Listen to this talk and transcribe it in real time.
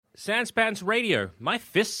Sanspants Radio. My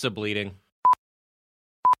fists are bleeding.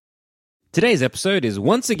 Today's episode is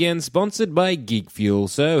once again sponsored by Geek Fuel,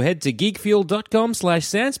 so head to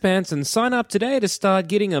geekfuel.com/sanspants and sign up today to start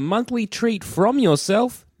getting a monthly treat from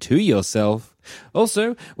yourself to yourself.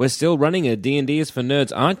 Also, we're still running a D&D is for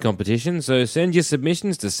Nerds art competition, so send your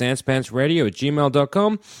submissions to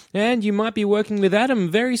sanspantsradio@gmail.com, and you might be working with Adam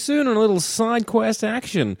very soon on a little side quest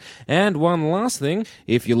action. And one last thing,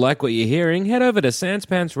 if you like what you're hearing, head over to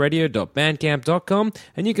sanspantsradio.bandcamp.com,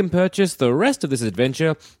 and you can purchase the rest of this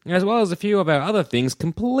adventure, as well as a few of our other things,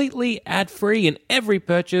 completely ad-free, and every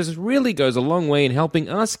purchase really goes a long way in helping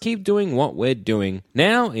us keep doing what we're doing.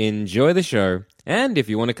 Now, enjoy the show. And if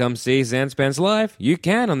you want to come see Sanspants live, you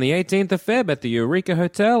can on the 18th of Feb at the Eureka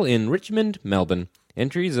Hotel in Richmond, Melbourne.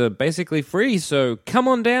 Entries are basically free, so come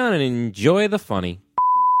on down and enjoy the funny.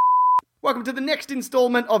 Welcome to the next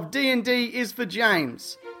installment of D&D is for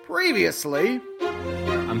James. Previously...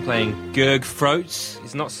 I'm playing Gerg Froats.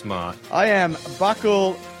 He's not smart. I am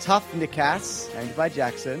Buckle Toughnickass, named by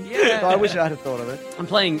Jackson. Yeah. I wish I'd have thought of it. I'm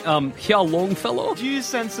playing Hia Longfellow. Due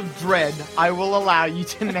sense of dread, I will allow you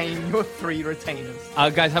to name your 3 retainers.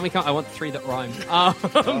 Guys, how many count? I want 3 that rhyme.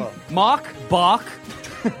 Mark, Bark,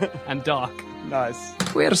 and Dark. Nice.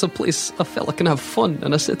 Where's a place a fella can have fun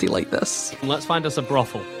in a city like this? Let's find us a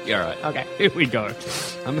brothel. Yeah, right. Okay. Here we go.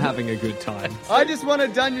 I'm having a good time. I just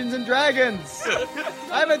wanted Dungeons and Dragons.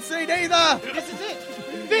 I haven't seen either. This is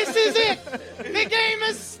it! This is it! The game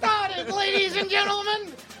has started, ladies and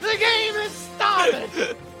gentlemen! The game has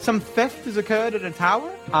started! Some theft has occurred at a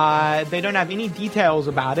tower. They don't have any details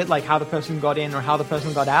about it, like how the person got in or how the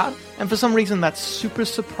person got out. And for some reason, that's super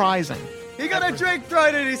surprising. He got a drink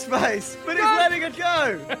thrown in his face, but he's letting it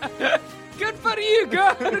go. Good for you,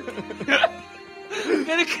 girl. I'm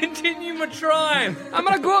gonna continue my tribe. I'm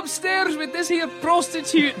gonna go upstairs with this here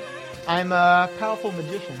prostitute. I'm a powerful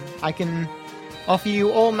magician. I can offer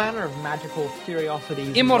you all manner of magical curiosities.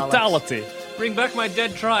 and Immortality. Bring back my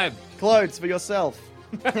dead tribe. Clothes for yourself.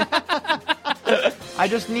 I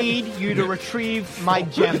just need you to retrieve my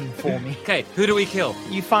gem for me. Okay, who do we kill?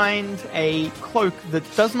 You find a cloak that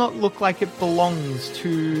does not look like it belongs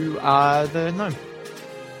to the gnome.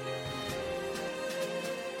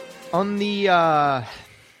 On the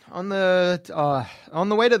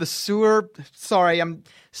way to the sewer. Sorry, I'm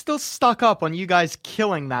still stuck up on you guys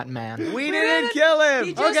killing that man. We didn't kill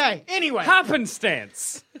him. Okay. Anyway.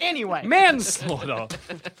 Happenstance. Anyway. Manslaughter.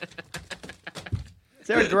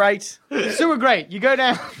 They're great. Sewer great. You go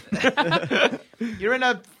down. You're in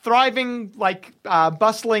a thriving,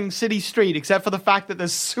 bustling city street, except for the fact that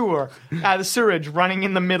there's the sewage running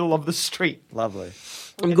in the middle of the street. Lovely.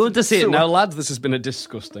 I'm going to say it sewer. now, lads. This has been a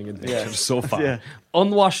disgusting adventure Yeah. so far. Yeah.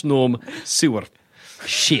 Unwashed gnome, sewer.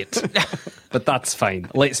 Shit. But that's fine.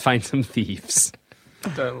 Let's find some thieves.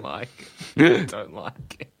 Don't like it.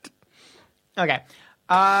 Okay.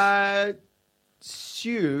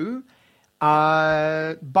 Sue,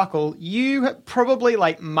 Buckle, you probably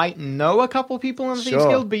might know a couple people in the Thieves Sure.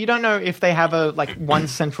 Guild, but you don't know if they have a one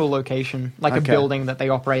central location, a Okay. building that they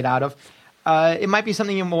operate out of. It might be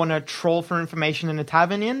something you want to troll for information in a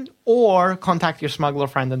tavern in, or contact your smuggler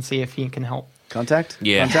friend and see if he can help. Contact?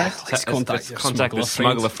 Yeah. Contact? Let's contact your Contact the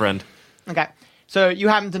smuggler smuggler friend. Okay. So you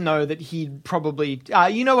happen to know that he'd probably,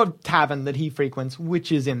 you know a tavern that he frequents,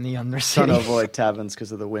 which is in the Trying to Undercity. avoid taverns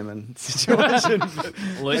because of the women situation.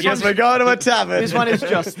 Look, I guess we're going to a tavern. This one is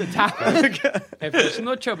just the tavern. if it's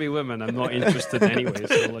not chubby women, I'm not interested anyway.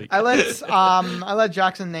 So I let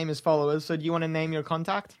Jackson name his followers. So do you want to name your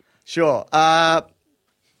contact? Sure. I'm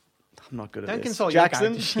not good at Don't this. consult your Jackson?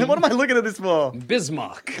 character sheet. What am I looking at this for?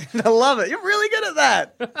 Bismarck. I love it. You're really good at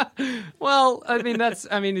that. well, that's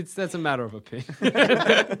a matter of opinion.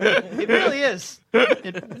 It really is.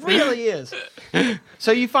 It really is.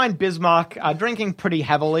 So you find Bismarck drinking pretty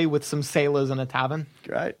heavily with some sailors in a tavern.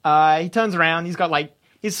 Great. He turns around. He's got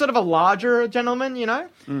he's sort of a larger gentleman, you know?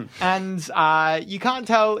 And you can't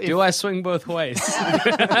tell if... Do I swing both ways?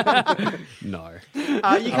 No. You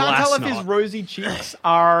can't tell if his rosy cheeks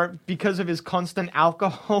are because of his constant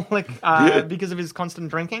because of his constant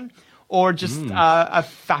drinking, or just a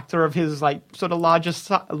factor of his sort of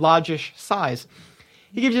largish size.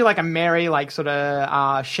 He gives you a merry sort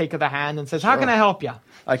of shake of the hand and says, "How can I help you?"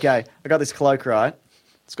 Okay, I got this cloak, right?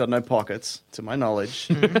 It's got no pockets, to my knowledge.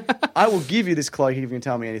 I will give you this cloak if you can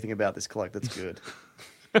tell me anything about this cloak that's good.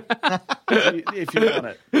 if you want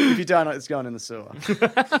it. If you don't, it's going in the sewer.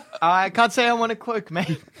 I can't say I want a cloak,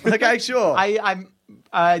 mate. Okay, sure.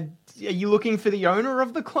 Are you looking for the owner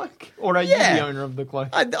of the cloak, or are you the owner of the cloak?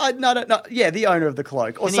 No. Yeah, the owner of the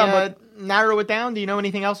cloak, or Can someone. you narrow it down? Do you know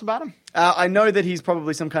anything else about him? I know that he's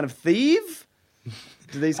probably some kind of thief.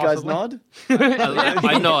 Do these guys nod?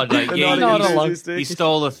 I nod. Like, yeah, nod along. he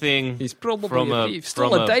stole a thing. He's probably from a thief.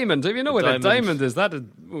 Stole a diamond. If you know what a diamond is, that'd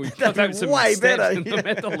cut out some way steps better, in the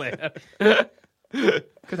middle there.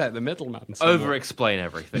 Cut out the middleman. Over-explain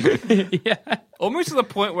everything. Yeah. Almost to the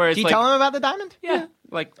point where it's Do you like, tell him about the diamond? yeah,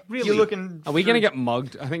 like really. You're looking. Are we going to get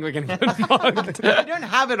mugged? I think we're going to get mugged. You don't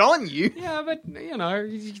have it on you. Yeah, but,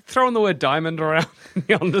 you're throwing the word diamond around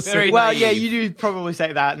on the street. Well, yeah, you do probably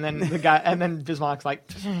say that, and then the guy, and then Bismarck's like,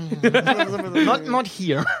 not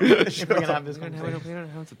here. If we're gonna have this conversation. We don't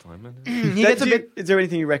have the time. He gets a bit. Is there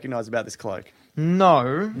anything you recognise about this cloak?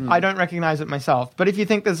 No, I don't recognize it myself. But if you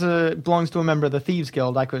think belongs to a member of the Thieves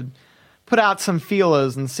Guild, I could put out some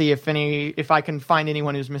feelers and see if I can find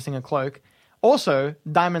anyone who's missing a cloak. Also,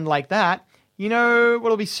 diamond like that, you know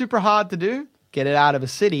what'll be super hard to do? Get it out of a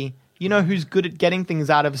city. You know who's good at getting things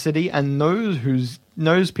out of a city and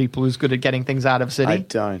knows people who's good at getting things out of a city? I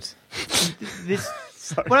don't.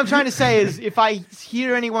 What I'm trying to say is if I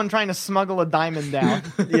hear anyone trying to smuggle a diamond out,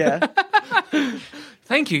 Yeah.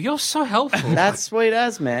 Thank you. You're so helpful. That's sweet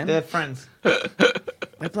as, man. they're friends.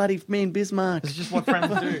 We're bloody me and Bismarck. It's just what friends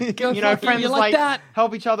do. You know, friends you like that.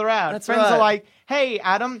 help each other out. That's friends right. are like, hey,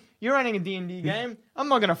 Adam, you're running a D&D game. I'm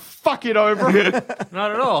not going to fuck it over.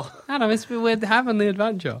 Not at all. Adam, we're having the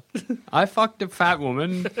adventure. I fucked a fat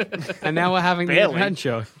woman, and now we're having the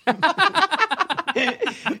adventure.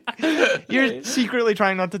 You're secretly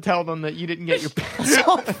trying not to tell them that you didn't get your pants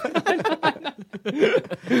off.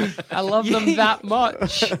 I love them that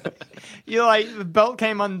much. You're like, the belt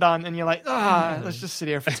came undone, and you're like, let's just sit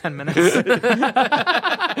here for 10 minutes.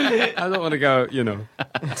 I don't want to go,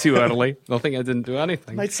 too early. They'll think I didn't do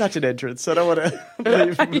anything. Made such an entrance. I don't want to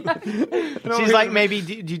leave. She's like, maybe,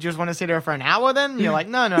 do you just want to sit here for an hour then? You're like,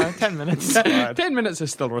 no, 10 minutes. 10 minutes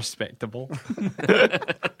is still respectable.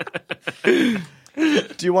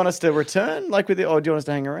 Do you want us to return, or do you want us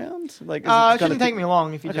to hang around? Like, It shouldn't take me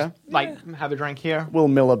long if you just, have a drink here. We'll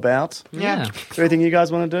mill about. Yeah. Is there anything you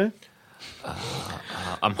guys want to do?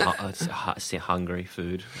 I'm hungry.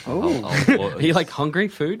 Food. Are you like hungry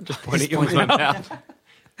food? Just point at your mouth.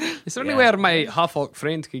 Is there anywhere my half-orc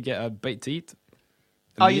friend could get a bite to eat?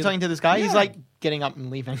 Oh, you're talking to this guy? He's like getting up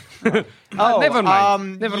and leaving. Never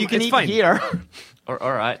mind. Never you mind. can It's eat fine. here. All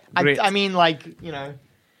right. I mean,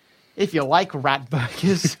 if you like rat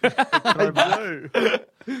burgers.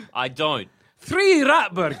 I don't. 3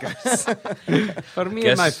 rat burgers for me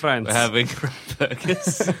and my friends. We're having rat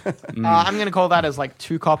burgers. I'm going to call that as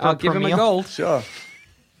 2 copper I'll per give him meal. a gold. Sure.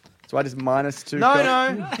 So I just minus 2.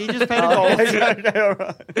 No, he just paid a gold. Okay, all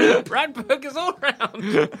right. Rat burgers all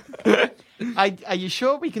around. Are you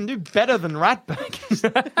sure we can do better than rat burgers?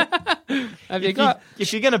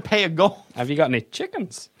 If you're going to pay a gold, Have you got any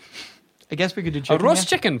chickens? I guess we could do A chicken. roast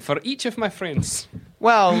chicken for each of my friends.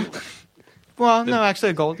 Well, no,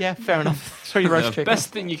 actually a gold. Yeah, fair enough. 3 roast The chickens.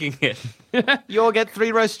 best thing you can get. You all get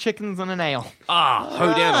 3 roast chickens and an ale.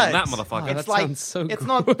 Hoe down on that Right. motherfucker. that It's like sounds so it's good.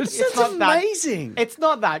 not. It's That's not that. amazing. It's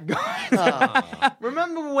not that good.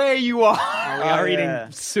 Remember where you are. We are yeah.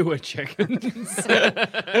 eating sewer chickens.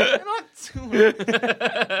 You're not too.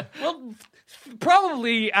 Well,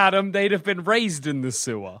 probably, Adam, they'd have been raised in the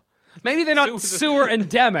sewer. Maybe they're not sewer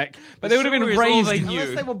endemic, but they would have been sewer is all raised they in knew.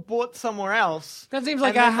 Unless they were bought somewhere else. That seems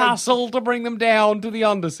like And a then they- hassle to bring them down to the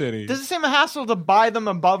Undercity. Does it seem a hassle to buy them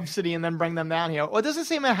above city and then bring them down here? Or does it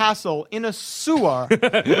seem a hassle in a sewer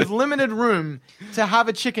with limited room to have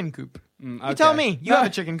a chicken coop? You tell me. You have a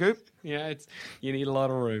chicken coop. Yeah, you need a lot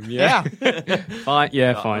of room. Yeah, Yeah. fine.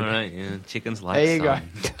 Yeah, All fine. right, yeah. Chickens like There you go. sun.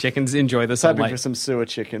 Chickens enjoy the Hoping sunlight. for some sewer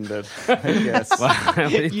chicken, but I guess.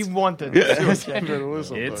 It's, You wanted sewer chicken.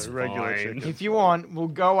 it's regular fine. chicken. If you want, we'll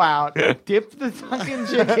go out, dip the fucking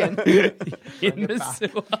chicken. In the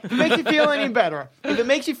sewer. If it makes you feel any better. If it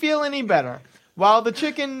makes you feel any better, while the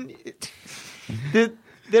chicken,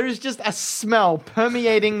 there is just a smell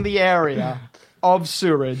permeating the area of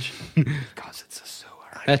sewerage. Because it's a sewer.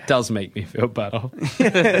 That does make me feel better.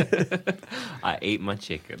 I ate my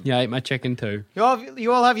chicken. Yeah, I ate my chicken too. You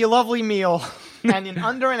all have your lovely meal, and in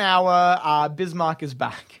under an hour, Bismarck is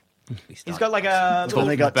back. He's got like a When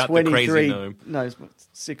they got About the crazy 23, gnome. no,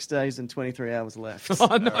 6 days and 23 hours left.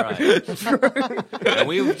 Oh no! All right. And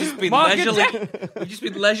we've just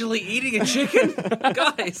been leisurely eating a chicken,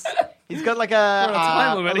 guys. He's got like a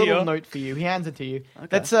time a limit little here. note for you. He hands it to you.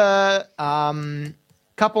 That's a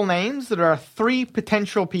couple names. There are 3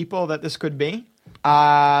 potential people that this could be.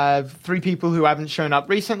 3 people who haven't shown up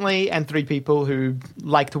recently, and 3 people who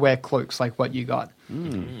like to wear cloaks like what you got.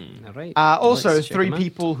 All right. Also, Let's check 3 them out.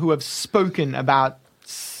 people who have spoken about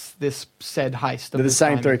this said heist. Of They're the this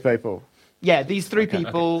same kind. 3 people. Yeah, these 3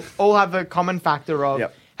 people all have a common factor of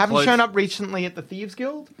Yep. Haven't Cloak. shown up recently at the Thieves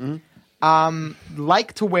Guild.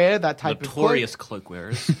 Like to wear that type Notorious cloak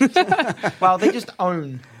wearers. of cloak. Well, they just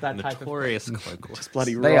own that type of Notorious cloak wearers.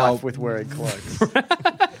 Bloody They rife are- with wearing cloaks.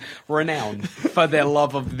 Renowned for their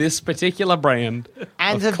love of this particular brand.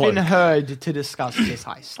 and of have cloak. been heard to discuss this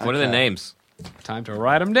heist. What are their names? Time to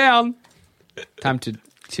write them down. Time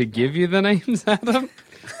to give you the names, Adam.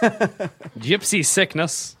 Gypsy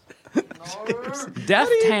Sickness.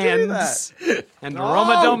 Deft Hands. And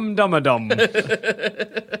Romadum Dumadum.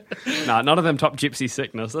 Nah, none of them top Gypsy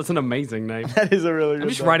Sickness. That's an amazing name. That is a really good I'm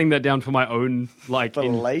just name. writing that down for my own, like, For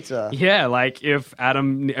later. yeah, like if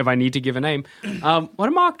I need to give a name. What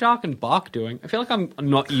are Mark Dark and Bark doing? I feel like I'm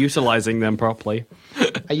not utilizing them properly.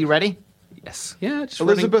 Are you ready? Yes. Yeah, just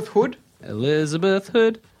Elizabeth Hood, Elizabeth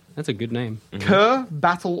Hood. That's a good name. Kerr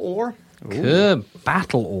Battle Ore. Kerr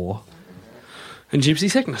Battle Ore. And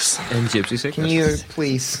Gypsy Sickness. And Gypsy Sickness. Can you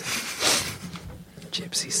please?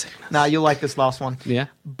 Gypsy Sickness. Now you'll like this last one. Yeah.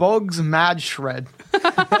 Boggs Mad Shred.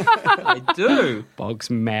 I do. Boggs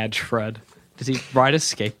Mad Shred. Does he ride a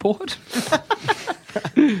skateboard?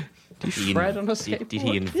 Do you shred on a skateboard? Did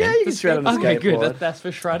he invent Yeah, you can the shred on a Okay, good. skateboard. That's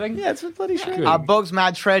for shredding. Yeah, it's a bloody shred. Good. Boggs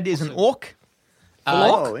Mad Shred is an orc.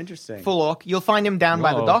 Oh, interesting. Full orc. You'll find him down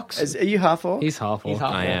by the Whoa. docks. Are you half orc? He's half orc.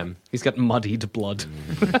 half I am. He's got muddied blood.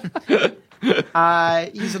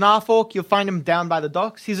 He's an half orc. You'll find him down by the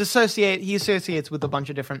docks. He associates with a bunch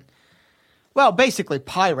of different, well, basically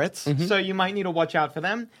pirates. So you might need to watch out for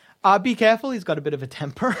them. Be careful. He's got a bit of a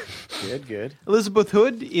temper. Good, good. Elizabeth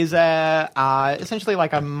Hood is essentially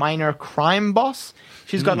like a minor crime boss.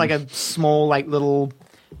 She's got like a small, like little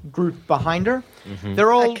group behind her.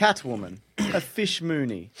 They're all A Catwoman. A Fish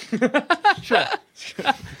Mooney.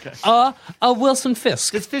 Wilson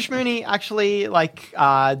Fisk. Does Fish Mooney actually like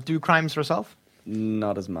do crimes herself?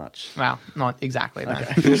 Not as much. Well, not exactly. No.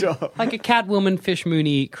 Sure. Like a Catwoman Fish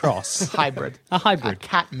Mooney cross. Hybrid. A hybrid. A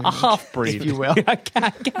cat moon. A half breed. if you will. a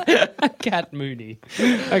cat Mooney.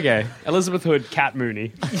 Okay. Elizabeth Hood, Cat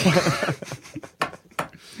Mooney.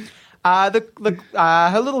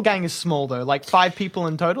 Her little gang is small though, like 5 people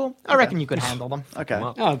in total. I reckon you could handle them. Okay.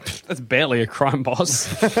 Well, Oh, that's barely a crime boss.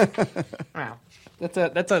 Wow. That's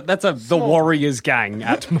a the Warriors gang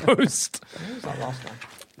at most. What was that last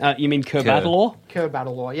one? You mean Kerr Battlelore? Kerr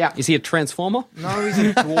Battle Law. Yeah. Is he a transformer? No, he's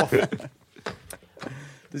a dwarf.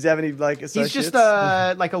 Does he have any like associates? He's just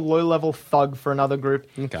like a low-level thug for another group.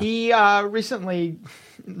 Okay. He recently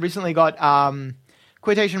got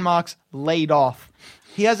quotation marks laid off.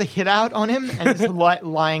 He has a hit out on him and is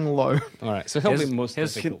lying low. All right, so he'll be Here's- most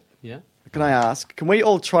here's- difficult. Yeah, Can I ask? Can we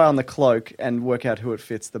all try on the cloak and work out who it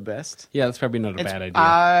fits the best? yeah, that's probably not a It's bad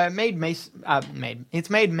idea. It's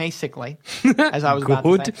made basically, as I was about to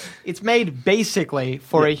Good. say. It's made basically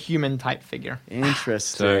for a human type figure. so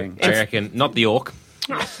Interesting. I reckon not the orc.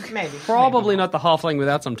 Maybe. Probably not the halfling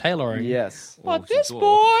without some tailoring. Yes. But Or this dwarf.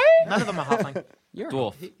 boy, None of them are halfling.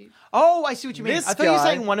 Dwarf. Oh, I see what you mean. This I thought you were guy-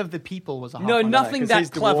 saying one of the people was a halfling. no, nothing 'cause that he's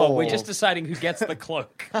clever. We're dwarf. just deciding who gets the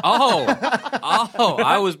cloak. Oh,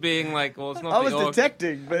 I was being like, well, it's not I the was orc.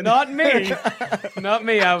 detecting, but Not me. Not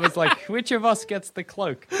me. I was like, which of us gets the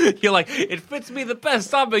cloak? You're like, it fits me the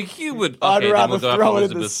best. I'm a human. I'd Okay, then rather we'll go throw after it in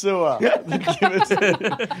the Elizabeth. sewer than give it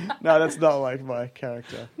to No, that's not like my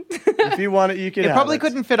character. If you want it, you can It have probably it.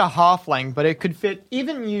 couldn't fit a halfling, but it could fit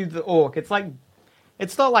even you, the orc.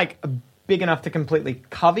 It's not like big enough to completely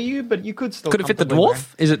cover you, but you could still. Could it fit the comfortably wear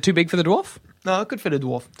dwarf? Is it too big for the dwarf? it. No, it could fit a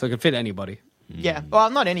dwarf. So it could fit anybody. Yeah, well,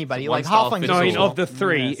 not anybody. One Like style halflings. fits No, I mean, all. of the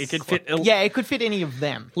three, Yes. it could fit Yeah, it could fit any of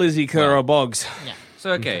them. Lizzie, Kerr, or Boggs. Yeah.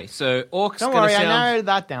 So okay, so orc's Don't gonna worry, I sound. narrowed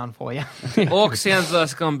that down for you. Orc sounds like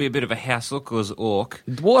it's gonna be a bit of a hassle because orc,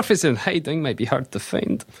 Dwarf is in hiding, might be hard to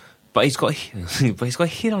find. but he's got a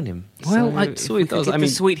hit on him. Well, if so we he could does. get I the mean-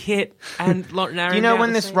 sweet hit and narrow Do you know down when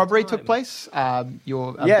at the this same robbery time. took place?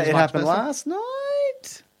 Your Yeah, it Bismarck's happened person? last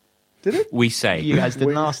night. Did it? We say You guys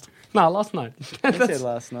didn't ask. No, last night. I said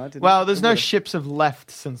last night. Didn't Well, it? there's no ships have left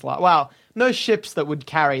since last. Well, no ships that would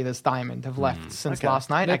carry this diamond have left since Okay. last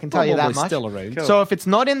night. They're I can tell you that probably much. still around. Cool. So if it's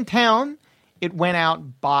not in town, it went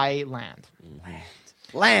out by land.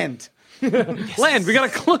 Land. Land, we got a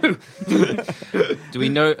clue. Do we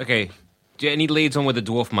know? Okay, do you any leads on where the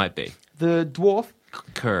dwarf might be? The dwarf.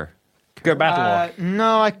 Kerr. Go battle.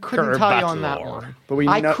 No, I couldn't Kerr tell you on that Battlelord. one. But we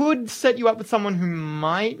I know- could set you up with someone who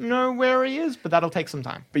might know where he is, but that'll take some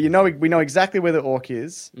time. But we know exactly where the orc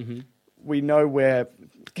is. Mm-hmm. We know where.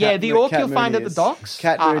 Yeah, the orc Cat you'll find Mooney at the is. docks.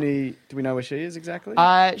 Cat Mooney. Do we know where she is exactly?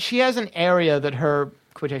 She has an area that her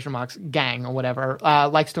quotation marks gang or whatever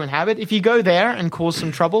likes to inhabit. If you go there and cause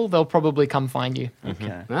some trouble, they'll probably come find you.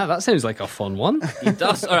 okay. Ah, that sounds like a fun one. It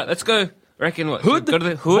does. All right, let's go. I reckon what? Hood, Go to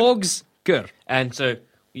the hood. Boggs, Kerr. And so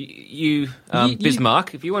You,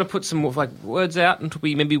 Bismarck, if you want to put some words out until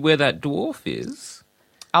we maybe where that dwarf is.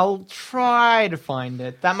 I'll try to find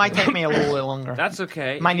it. That might take me a little bit longer. That's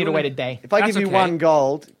okay. Might need to wait a day. If I That's give you okay. 1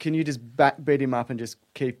 gold, can you just beat him up and just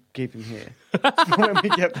keep him here when we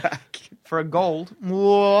get back? For a gold,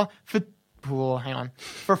 hang on.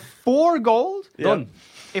 For 4 gold, Done.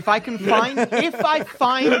 if I find him, if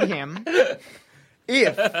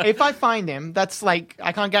I find him, that's like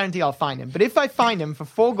I can't guarantee I'll find him. But if I find him for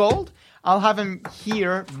 4 gold, I'll have him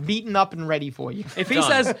here, beaten up and ready for you. If he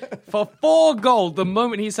says for 4 gold, the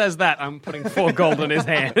moment he says that, I'm putting 4 gold in his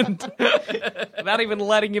hand. Without even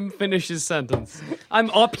letting him finish his sentence.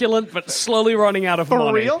 I'm opulent, but slowly running out of For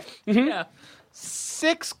money. real? Yeah.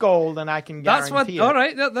 6 gold, and I can That's guarantee what. it. All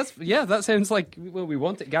right. That sounds like we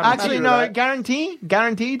want it. Guaranteed. Actually, with no, that.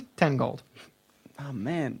 guaranteed 10 gold. Oh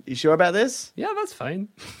man, you sure about this? Yeah, that's fine.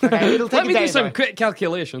 Okay, it'll take Let a me day. do some though. quick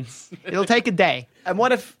calculations. It'll take a day. And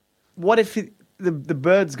what if the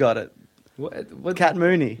bird's got it? What? Cat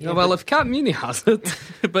Mooney. Yeah, well, if Cat Meany has it,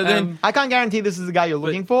 But then, I can't guarantee this is the guy you're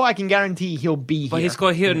looking for. I can guarantee he'll be but here. he's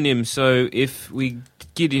got hit on him. So if we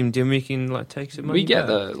get him, then we can take some money. we get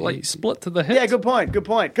back. the split to the hit. Yeah, good point. Yeah,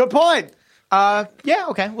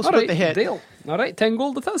 okay, we'll All split right, the hit. deal. All right, 10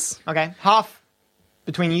 gold it is. Okay, half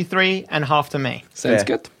between you 3 and half to me. Sounds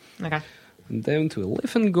Fair. good. Okay. I'm down to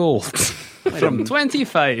 11 gold from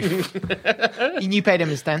 25. And you paid him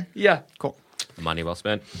his 10. Yeah. Cool. Money well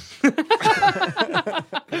spent.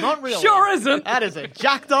 Not really. Sure isn't. That is a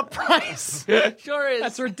jacked up price. Sure is.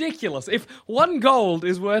 That's ridiculous. If 1 gold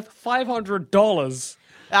is worth $500,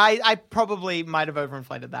 I probably might have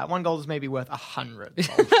overinflated that. 1 gold is maybe worth 100.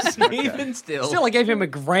 Even still. still I gave him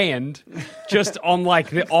 $1,000 just on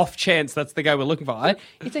the off chance that's the guy we're looking for.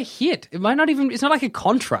 It's a hit. It might not even. It's not like a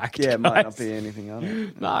contract. Yeah, it might not guys. be anything on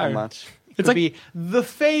it. No. Not much. It's like be the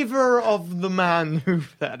favor of the man who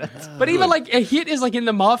said it. But even a hit is in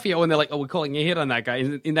the mafia when they're like, oh, we're calling a hit on that guy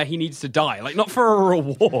in that he needs to die. Not for a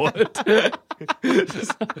reward. There's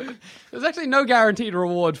actually no guaranteed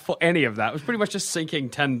reward for any of that. It was pretty much just sinking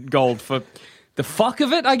 10 gold for the fuck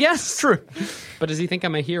of it, I guess. True. But does he think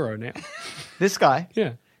I'm a hero now? This guy,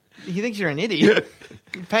 Yeah. he thinks you're an idiot.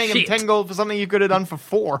 You're paying him Shit. 10 gold for something you could have done for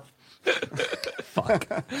 4.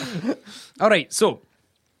 All right, so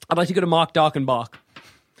I'd like to go to Mark Darkenbach.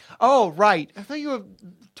 Oh, right. I thought you were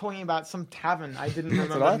talking about some tavern. I didn't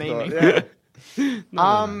remember That's what I naming. thought. Yeah.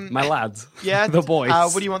 My lads. Yeah, The boys.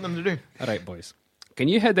 what do you want them to do? All right, boys. Can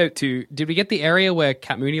you head out to... Did we get the area where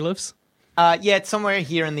Cat Mooney lives? Yeah, it's somewhere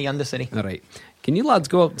here in the Undercity. All right. Can you lads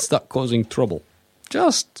go out and start causing trouble?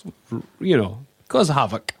 Just, cause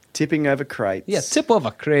havoc. Tipping over crates. Yeah, tip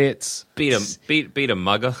over crates. Beat a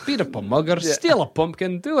mugger. Beat up a mugger. Steal a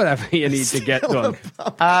pumpkin. Do whatever you need to get done.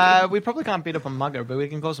 We probably can't beat up a mugger, but we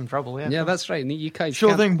can cause some trouble, yeah. Yeah, that's right. You guys Sure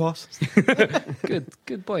can't- thing, boss.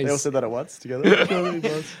 Good boys. They all said that at once together.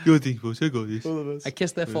 Good thing, boss. I got this. All of us. I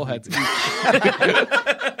kiss their foreheads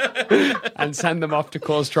and send them off to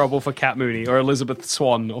cause trouble for Cat Mooney or Elizabeth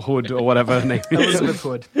Swan or Hood or whatever her name is. Elizabeth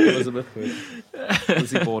Hood. Elizabeth Hood.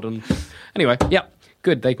 Lizzie Borden. Anyway, yeah,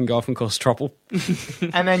 good. They can go off and cause trouble.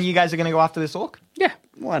 And then you guys are going to go after this orc? Yeah.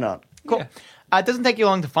 Why not? Cool. Yeah. It doesn't take you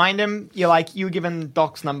long to find him. You were given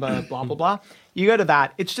Doc's number, blah, blah, blah. You go to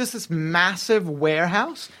that. It's just this massive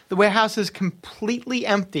warehouse. The warehouse is completely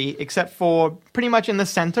empty except for pretty much in the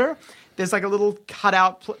center. There's a little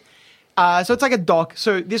cutout. So it's like a dock.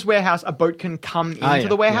 So this warehouse, a boat can come into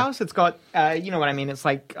the warehouse. It's got, you know what I mean? It's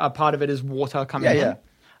like a part of it is water coming in. Yeah.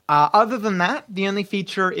 Other than that, the only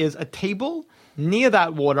feature is a table near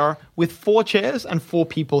that water with 4 chairs and 4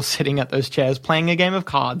 people sitting at those chairs playing a game of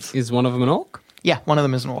cards. Is one of them an orc? Yeah, one of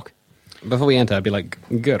them is an orc. Before we enter, I'd be like,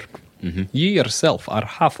 Gurk, you yourself are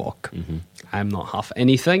half orc. I'm not half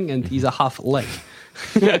anything, and he's a half leg.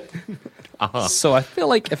 So I feel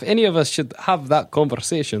like if any of us should have that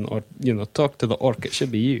conversation or, talk to the orc, it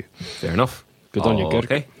should be you. Fair enough. Good on you, Gurk.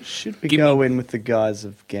 Okay. Should we Give go in with the guys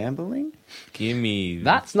of gambling? Give me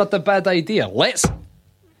That's not a bad idea. Let's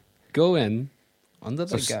go in under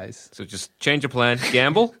the guys. So just change your plan.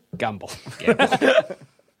 Gamble. Gamble.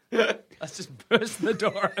 Let's just burst the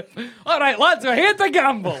door. All right, lads, we're here to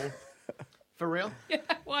gamble. For real? Yeah,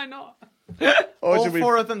 why not? Or All should we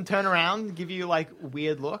 4 of them turn around, give you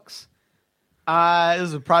weird looks. This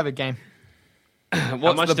is a private game. How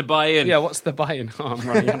much to buy in? Yeah, what's the buy-in? Oh, I'm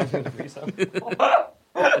running out of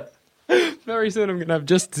Very soon I'm going to have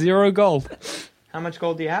just 0 gold. How much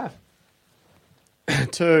gold do you have?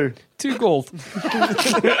 2? 2 gold.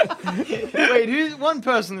 Wait, one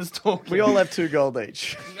person is talking? We all have 2 gold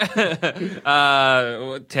each. 10.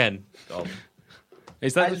 Oh,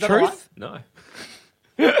 Is that Is the that a lot? truth? no.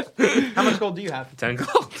 How much gold do you have? 10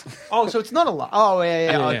 gold. Oh, so it's not a lot. Oh,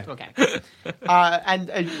 yeah. Yeah. Okay. And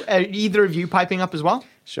are either of you piping up as well?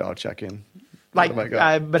 Sure, I'll check in. Like, What have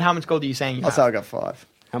I got? but how much gold are you saying you I'll have? say I got 5.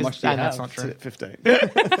 How much do you And have? that's not true. 15.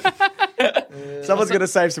 Someone's going to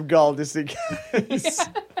save some gold just in case.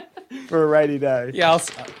 For a rainy day. Yeah,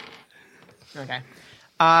 Okay.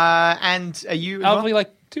 And are you? as I'll well? be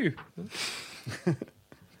like 2.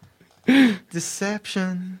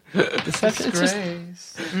 Deception. Deception. It's just,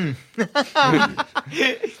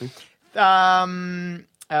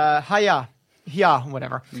 Hiya,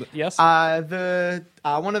 whatever. yes,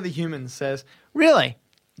 One of the humans says, "Really?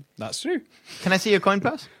 that's true. Can I see your coin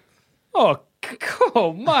purse?" Oh,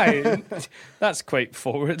 mine. That's quite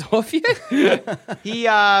forward of you. He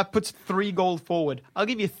puts 3 gold forward. I'll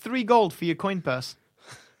give you 3 gold for your coin purse.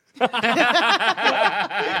 He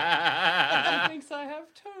thinks I have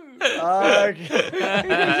 2. Okay.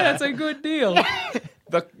 That's a good deal.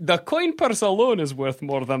 The coin purse alone is worth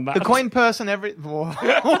more than that. The coin purse and every. Whoa.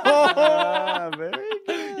 Very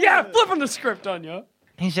good. Yeah, flipping the script on you.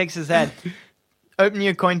 He shakes his head. Open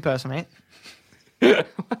your coin purse, mate.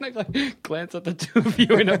 I glance at the 2 of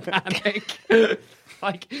you in a panic.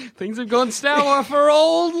 Like, things have gone sour for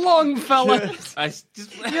old Longfellow.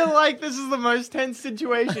 You're like, this is the most tense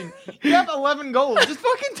situation. You have 11 gold. Just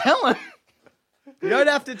fucking tell him. You don't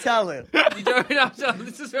have to tell him. You don't have to.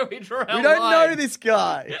 This is where we draw our We don't line. know this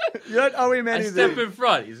guy. You don't owe him I anything. step in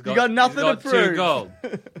front. He's got, got nothing he's got to 2 prove. gold.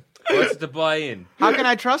 What's to buy in? How can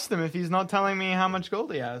I trust him if he's not telling me how much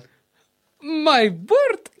gold he has? My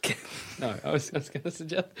word. No, I was going to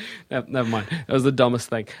suggest. No, never mind. That was the dumbest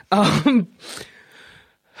thing.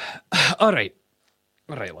 All right,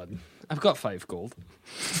 lad. I've got 5 gold.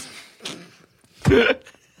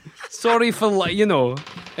 Sorry for,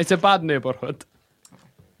 it's a bad neighborhood.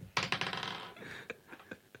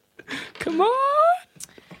 Come on.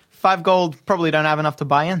 5 gold, probably don't have enough to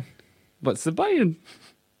buy in. What's the buy-in?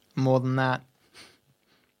 More than that.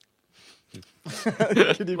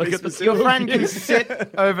 Can you be specific? Your friend can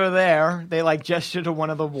sit over there. They gesture to one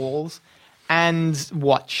of the walls and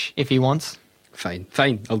watch if he wants. Fine.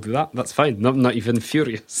 I'll do that. That's fine. I'm not even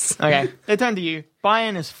furious. Okay, they turn to you.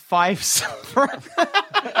 Buy-in is 5 silver.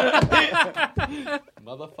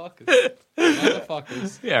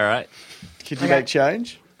 Motherfuckers. Yeah, right. Can you make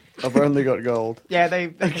change? I've only got gold. Yeah, they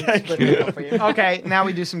can split it up for you. Okay, now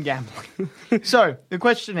we do some gambling. So the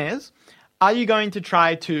question is, are you going to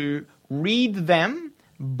try to read them,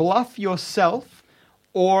 bluff yourself,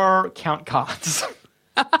 or count cards?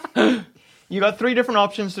 You got 3 different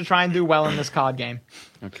options to try and do well in this card game.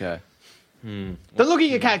 Okay. Don't look at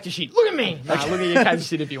your character sheet. Look at me. Nah, look at your character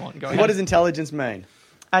sheet if you want. Go ahead. What does intelligence mean?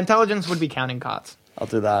 Intelligence would be counting cards. I'll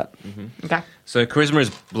do that. Okay. So charisma is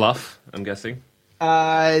bluff, I'm guessing.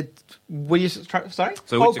 Will you sorry?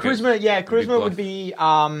 So oh, which- charisma. Yeah, charisma bluff. would be.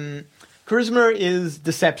 Charisma is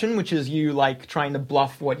deception, which is you trying to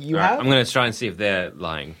bluff what you All right, have. I'm going to try and see if they're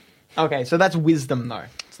lying. Okay, so that's wisdom though.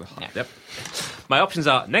 Yep. My options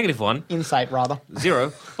are -1, Insight rather.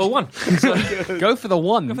 0, or 1. Go for the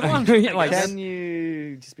 1. Can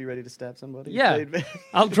you just be ready to stab somebody? Yeah.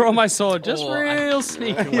 I'll draw my sword just Oh, real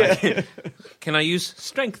sneaky. Can I use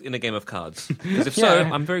strength in a game of cards? Because if Yeah.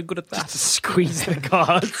 so, I'm very good at that. Squeeze the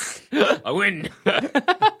cards. I win.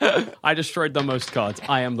 I destroyed the most cards.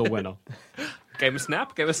 I am the winner. Game of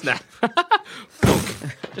snap.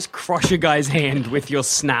 Just crush a guy's hand with your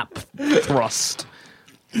snap thrust.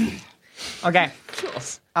 Okay.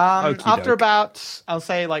 Okey-doke. After about, I'll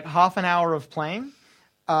say half an hour of playing.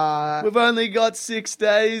 We've only got 6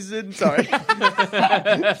 days and sorry.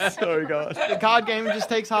 Sorry, God. The card game just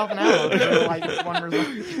takes half an hour. So, one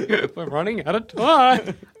result. We're running out of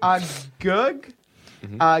time. Gerg.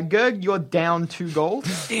 Gerg, you're down 2 gold.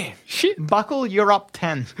 Shit. Buckle, you're up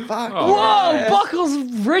 10. Whoa, Buckle's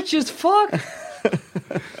rich as fuck.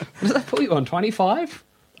 Does that put you on 25?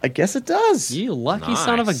 I guess it does. You lucky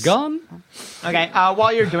son of a Nice. gun. Okay,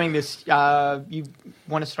 while you're doing this, you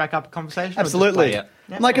want to strike up a conversation? or just Absolutely. play it?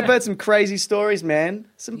 Mike, I've heard some crazy stories, man.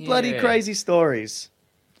 Some bloody Yeah. crazy stories.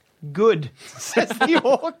 Good, says the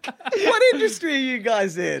orc. What industry are you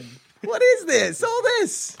guys in? What is this? All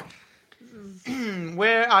this?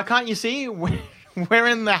 Where can't you see? We're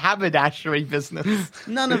in the haberdashery business.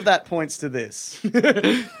 None of that points to this.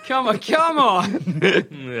 Come on.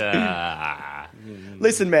 Ah.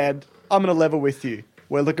 Listen, man, I'm going to level with you.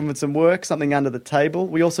 We're looking for some work, something under the table.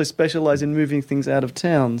 We also specialize in moving things out of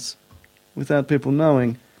towns without people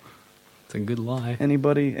knowing. It's a good lie.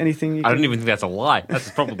 Anybody, anything you I can... don't even think that's a lie. That's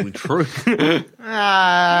probably true. It's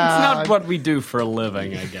not what we do for a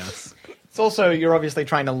living, I guess. It's also you're obviously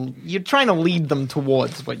trying to lead them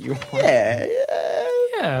towards what you want. Yeah,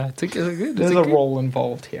 Yeah, it's a good. There's a roll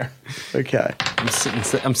involved here. Okay.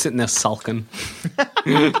 I'm sitting there sulking.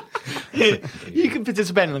 You can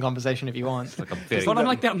participate in the conversation if you want. I thought I'm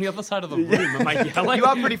like that on the other side of the room. Am I yelling? You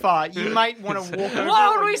are pretty far. You might want to walk over.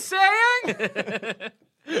 What are we saying?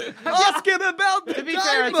 Ask him about the To be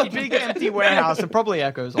fair, it's a big empty warehouse. It probably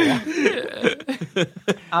echoes a lot.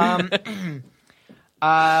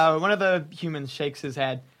 One of the humans shakes his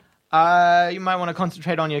head. You might want to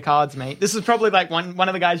concentrate on your cards, mate. This is probably like one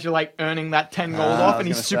of the guys you're like earning that 10 gold off, and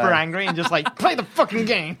he's super angry and just like, play the fucking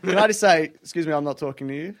game. Can I just say, excuse me, I'm not talking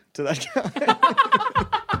to you, to that guy?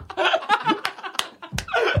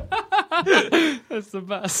 That's the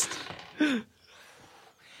best.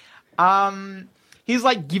 He's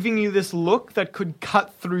like giving you this look that could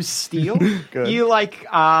cut through steel. Good. You like,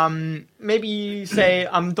 maybe you say,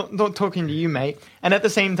 I'm not talking to you, mate. And at the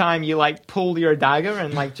same time, you like pull your dagger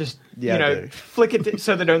and like just, Yeah, I do. flick it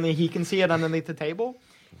so that only he can see it underneath the table.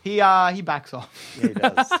 He backs off. Yeah, he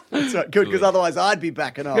does. That's right. Good, because otherwise I'd be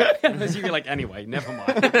backing off. Unless you'd be like, anyway, never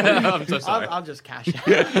mind. I'm so sorry. I'll just cash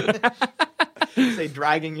out. Say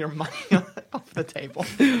dragging your money off the table.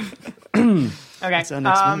 Okay, That's our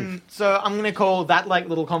next move. so I'm going to call that like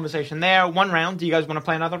little conversation there. 1 round. Do you guys want to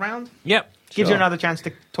play another round? Yep. Gives you Sure. another chance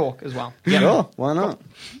to talk as well. Sure, why not?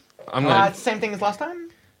 I'm gonna. It's the same thing as last time?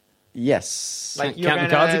 Yes. Like Counting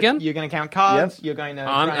cards again? You're going to count cards. Yep. You're going to.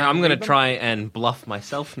 I'm going to try and bluff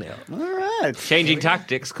myself now. All right. Changing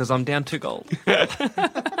tactics because I'm down 2 gold.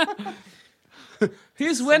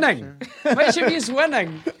 He's winning. Which of you's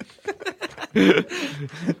winning?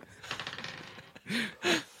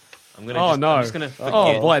 I'm gonna. Oh, just, no. I'm just gonna forget.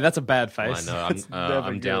 Oh, boy, that's a bad I face. know.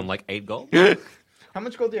 I'm down like 8 gold. How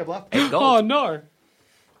much gold do you have left? 8 gold. Oh, no.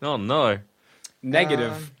 Oh no.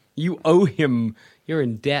 Negative. You owe him. You're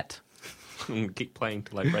in debt. I'm gonna keep playing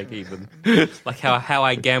till I break even. Like how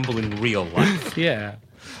I gamble in real life. Yeah.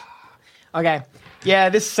 Okay. Yeah,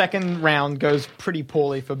 this second round goes pretty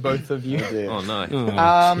poorly for both of you. Oh no.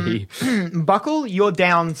 Oh, gee. Buckle, you're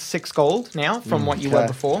down 6 gold now from what you were okay.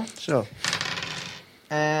 before. Sure.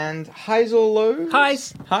 And highs or lows?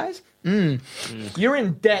 Highs. Highs? You're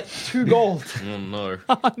in debt 2 gold. Oh no.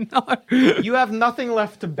 You have nothing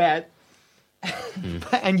left to bet.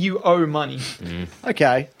 And you owe money.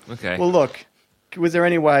 Okay. Okay. Well, look. Is there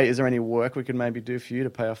any work we could maybe do for you to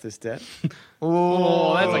pay off this debt?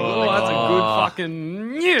 Oh, that's a good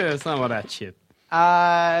fucking... Yeah, some of that shit.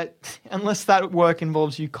 Unless that work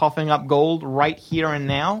involves you coughing up gold right here and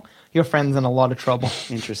now, your friend's in a lot of trouble.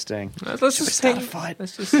 Interesting. Let's just Start a take. fight.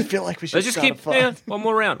 Let's just. I feel like we should Let's just start keep. a fight. Yeah, one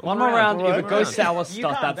more round. One more round. If it Alright. goes sour, You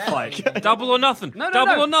start can't that bet. fight. Double or nothing. No,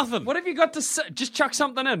 Double or nothing. What have you got to say? Just chuck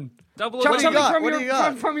something in. Double or Chuck What do you something got? from What your do you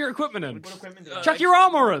got? from your equipment in. Equipment. Chuck your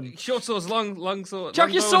armor in. Short swords, long sword. Chuck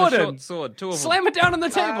long your bow and a sword in. Short sword. 2 of them. Slam it down on the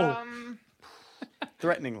table.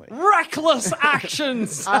 Threateningly. Reckless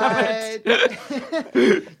actions.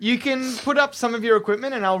 You can put up some of your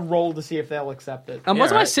equipment and I'll roll to see if they'll accept it. And what's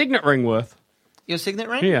Yeah, my right. signet ring worth? Your signet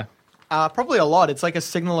ring? Yeah. Probably a lot. It's like a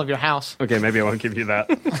signal of your house. Okay, maybe I won't give you that.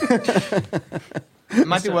 It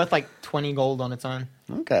might be worth like 20 gold on its own.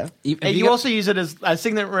 Okay. You also use it as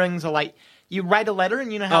signet rings are like you write a letter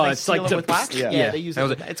and you know how Oh, they it's seal like it to- with wax? Yeah. Yeah, they use it. That was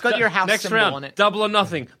with that. It's got your house Next symbol round. on it. Double or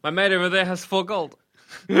nothing. My mate over there has 4 gold.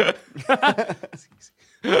 What's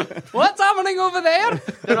happening over there?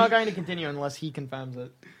 They're not going to continue unless he confirms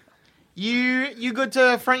it. You good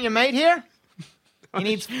to front your mate here? He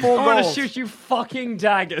needs 4 I gold. want to shoot you fucking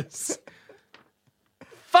daggers.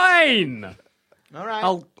 Fine. All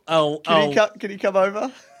right. Can you come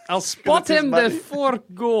over? I'll spot his him the money. 4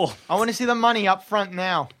 gold. I want to see the money up front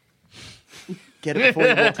now. Get it before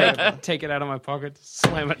you walk over. Take it out of my pocket,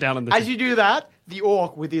 slam it down on the As you do that, the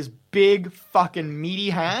orc with his big fucking meaty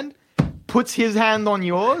hand puts his hand on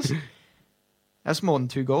yours. That's more than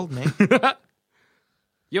 2 gold, mate.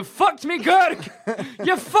 You fucked me, Kirk!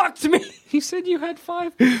 You fucked me! You said you had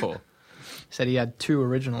 5 before. Said he had 2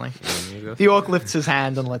 originally. The orc lifts his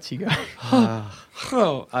hand and lets you go.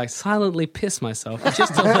 Oh, I silently piss myself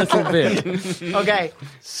just a little bit. Okay,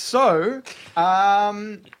 so,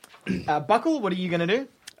 Buckle, what are you going to do?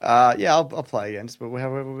 Yeah, I'll play again, just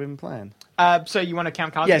however we've been playing. So you want to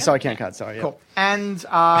count cards? Yeah, again? sorry, count cards. Sorry, yeah. Cool. And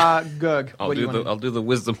Gurg, I'll what do you do want? I'll do the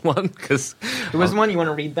wisdom one because The wisdom one, you want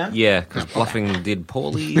to read them? yeah, because bluffing did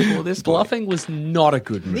poorly for this. Bluffing was not a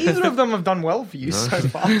good move. Neither of them have done well for you so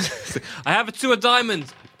far. I have a 2 of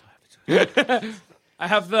diamonds. I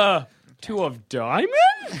have the 2 of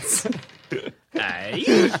diamonds?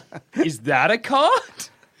 Hey? Is that a card?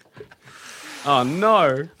 Oh,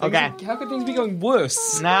 no. Okay. How could things be going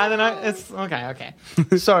worse? Nah, they're not. It's okay.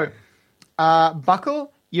 So,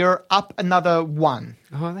 Buckle, You're up another 1.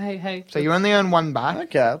 Oh, hey. So you only earn 1 back.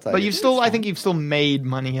 Okay, I'll take But it. you've still, I think you've still made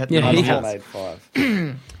money at Yeah, the he I've has. made 5.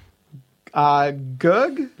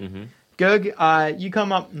 Gurg? Gurg, you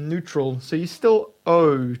come up neutral, so you still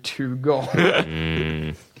owe 2 gold.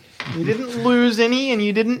 You didn't lose any, and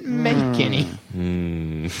you didn't make any.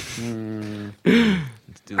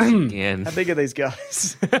 Let's do this again. How big are these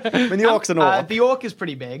guys? I mean, the orc's an orc. The orc is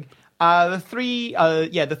pretty big. The 3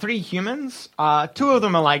 humans, 2 of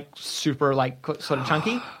them are like super like sort of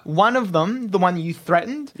chunky. One of them, the one you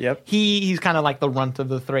threatened, Yep. he's kind of like the runt of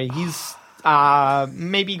the 3. He's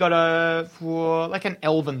maybe got like an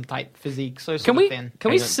elven type physique, so sort Can of we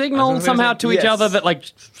thin. signal somehow to each Yes. other that like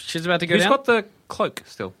she's about to go Who's down? got the cloak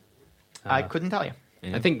still? I couldn't tell you.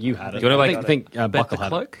 I think you had it. Do you wanna, I think bet Buckle the had it.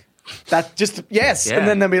 cloak That just yes, Yeah. and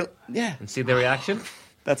then they'll be yeah. and see the reaction?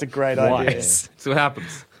 That's a great idea. Wise. See what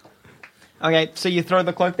happens. Okay, so you throw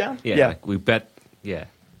the cloak down. Yeah. Like we bet. Yeah.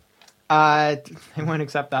 They won't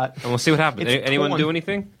accept that. And we'll see what happens. It's Anyone torn. do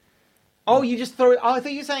anything? Oh, you just throw it. Oh, I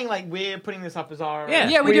thought you were saying like we're putting this up as our. Yeah.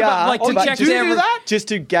 Yeah, we We do, are. but like to But check do their you do that just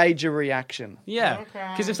to gauge a reaction. Yeah, Okay.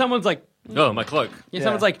 because if someone's like, Oh, my cloak.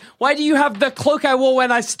 someone's like, why do you have the cloak I wore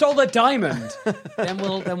when I stole the diamond? then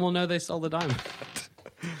we'll know they stole the diamond.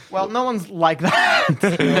 Well, no one's like that.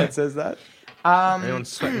 It says that. Anyone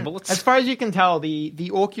sweating bullets? As far as you can tell,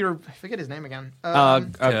 the orc I forget his name again.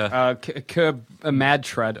 Kerb Mad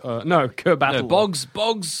Shred. No, Kerb Battle. No, Boggs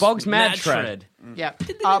Mad Shred. Yeah.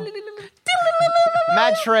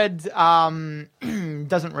 Mad Shred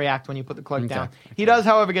doesn't react when you put the cloak down. He does,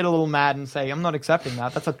 however, get a little mad and say, I'm not accepting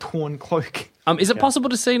that. That's a torn cloak. Is it possible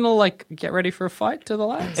to signal like get ready for a fight to the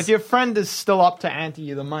lads? If your friend is still up to ante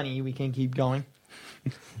you the money, we can keep going.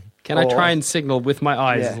 Can I Or- try and signal with my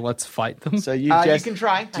eyes? Yeah. Let's fight them. So you You just can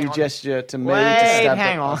try. do you Hang on. gesture to me Wait, to stab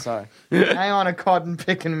hang them? on. Oh, sorry. Hang on a cotton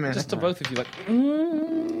pick in a minute. Just to both of you, like.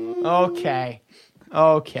 Okay.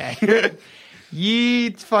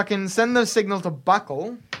 You fucking send the signal to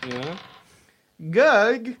Buckle. Yeah.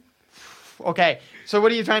 Gurg. Okay, so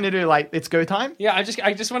what are you trying to do? Like, it's go time? Yeah, I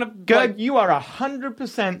just want to. Gurg, you are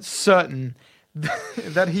 100% certain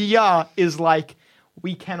that Hiya is like,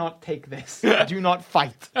 we cannot take this. Do not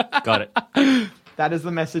fight. Got it. That is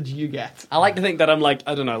the message you get. I like to think that I'm like,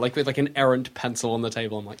 I don't know, like with like an errant pencil on the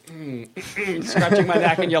table. I'm like, scratching my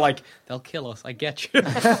neck, and you're like, they'll kill us. I get you.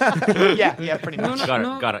 Yeah, pretty much.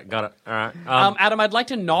 Got it. All right. Adam, I'd like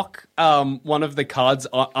to knock one of the cards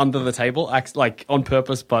under the table, like on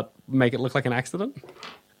purpose, but make it look like an accident.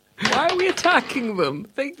 Why are we attacking them?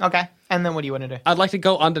 Okay, and then what do you want to do? I'd like to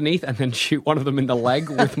go underneath and then shoot one of them in the leg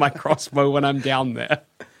with my crossbow when I'm down there.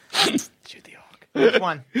 Shoot the orc. Which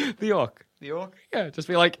one? The orc. The orc? Yeah, just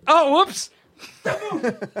be like, oh, whoops.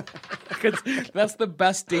 Because that's the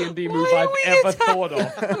best D&D move I've ever thought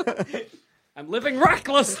of. I'm living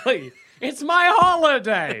recklessly. It's my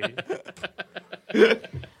holiday.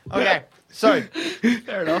 Okay, so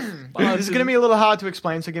fair enough. This is going to be a little hard to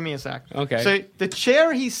explain, so give me a sec. Okay. So the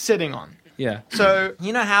chair he's sitting on. Yeah. So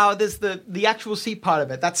you know how there's the actual seat part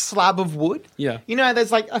of it, that slab of wood. Yeah. You know,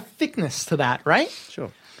 there's like a thickness to that, right?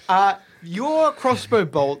 Sure. Your crossbow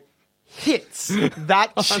bolt hits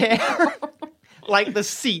that chair, like the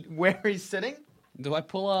seat where he's sitting. Do I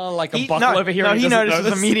pull a He- buckle over here? No, and he doesn't notices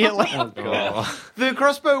notice? immediately. Oh. The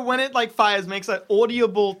crossbow, when it like fires, makes an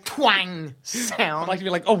audible twang sound. I'd like to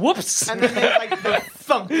be like, oh, whoops. and then there's like the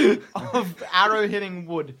thunk of arrow hitting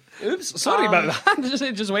wood. Oops, sorry about that.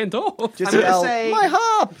 It just went off. Just I'm gonna yell, say- my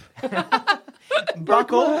harp.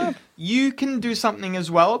 Buckle, you can do something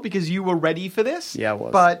as well because you were ready for this. Yeah, I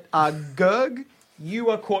was. But Gurg, you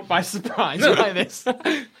are caught by surprise by this.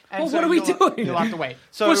 And Well, what are we you'll- doing? You'll have to wait.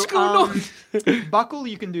 So, What's going on? Buckle,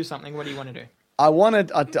 you can do something. What do you want to do? I want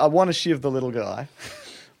to shiv the little guy,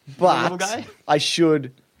 but little guy? I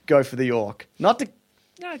should go for the orc. Not to,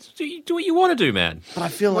 Yeah, do what you want to do, man. but I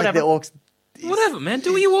feel Whatever. like the orcs. Whatever, man.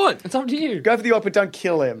 Do what you want. It's up to you. Go for the orc, but don't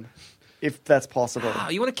kill him, if that's possible. Oh,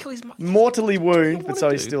 you want to kill his... Mortally wound, but so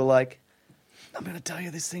wanna he's do. still like, I'm going to tell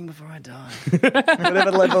you this thing before I die.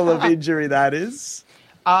 Whatever level of injury that is.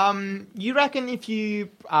 You reckon if you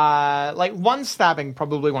like one stabbing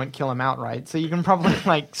probably won't kill him outright, so you can probably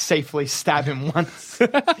like safely stab him once,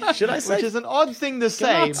 Should I say? which is an odd thing to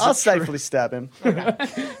say. I'll safely stab him.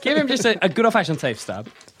 Give him just a good old-fashioned safe stab.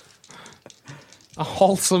 A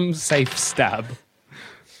wholesome safe stab.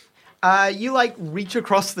 You like reach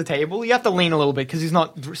across the table. You have to lean a little bit because he's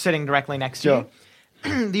not sitting directly next to you.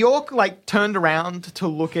 The orc like turned around to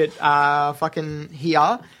look at fucking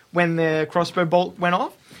Hiya when the crossbow bolt went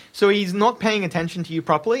off. So he's not paying attention to you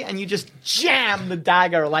properly, and you just jam the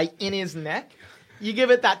dagger like in his neck. You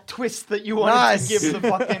give it that twist that you wanted Nice. to give the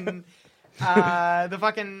fucking The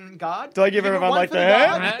fucking guard. Do I give everyone one like for the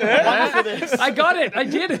guard, hand? one for this. I got it. I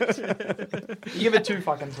did it. You give it 2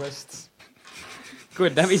 fucking twists.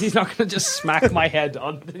 Good. That means he's not going to just smack my head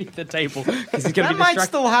underneath the table because he's going to That be might distracted.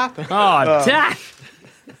 still happen. Oh, damn!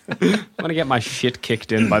 I'm going to get my shit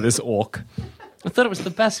kicked in by this orc. I thought it was the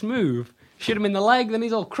best move. Shoot him in the leg, then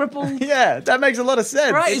he's all crippled. Yeah, that makes a lot of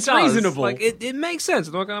sense. Right, It's it does. reasonable. Like it makes sense.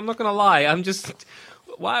 I'm not gonna lie. I'm just.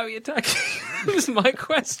 Why are we attacking? This is my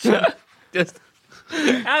question. Just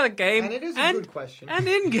out of the game And it is a good question. and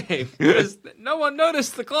in game. Because no one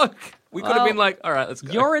noticed the cloak. We could have been like, all right, let's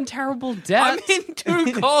go. You're in terrible I'm debt. in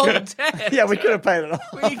too cold debt. Yeah, we could have paid it off.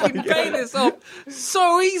 We can pay this off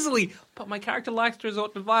so easily. But my character likes to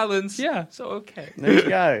resort to violence. Yeah. So okay. There you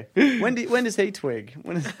go. When does he twig?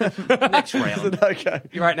 When is Next round. okay.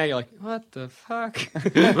 Right now, you're like, what the fuck?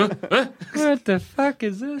 What the fuck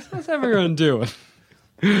is this? What's everyone doing?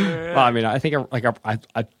 Well, I mean, I think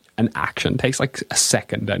an action takes like a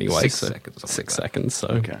second anyway. 6 so seconds, something 6 like that. seconds. So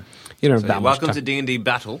Okay. you don't have that much Welcome time. to D&D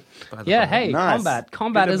Battle. by the Yeah, way. hey, Nice.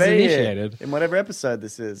 combat Good is to be here initiated. in whatever episode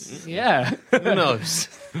this is. Yeah, Who knows?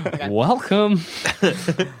 welcome.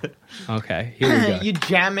 Okay, here we go. You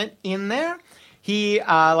jam it in there. He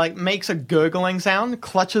like makes a gurgling sound,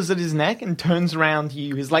 clutches at his neck, and turns around to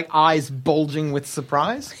you. His like eyes bulging with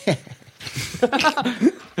surprise.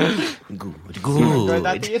 Good. Enjoyed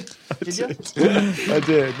that, did you? I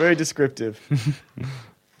did. Very descriptive.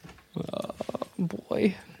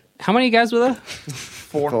 Boy, how many guys were there?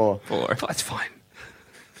 4. Four. Oh, it's fine.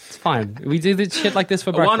 It's fine. We do this shit like this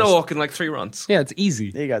for breakfast. One orc and like 3 runs. Yeah, it's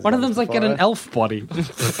easy. You guys One of done them's this like get an before, elf body.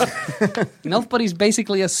 An elf body's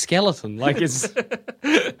basically a skeleton. Like it's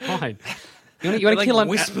fine. You want to Like kill an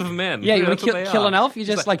wisp of men. Yeah, you want That's to what they kill are. an elf? You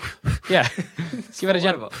just like yeah, give it a whatever.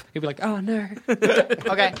 jump. He'll be like, oh no.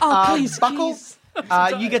 Okay. Oh, please, Buckle. please.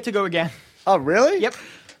 You get to go again. Oh, really? Yep.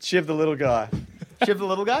 Shiv the little guy. Shiv the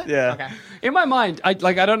little guy. Yeah. Okay. In my mind, I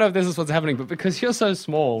don't know if this is what's happening, but because you're so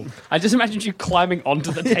small, I just imagined you climbing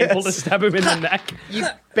onto the table to stab him in the neck, You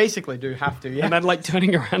basically do have to. Yeah. and then like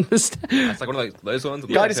turning around to stab. It's like one of those ones.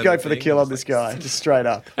 I just go for the kill on this guy, just straight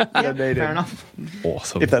up. I don't need Fair him, enough.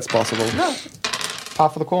 Awesome. if that's possible. Par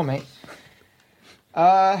for the call, mate.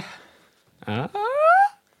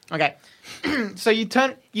 Okay. So you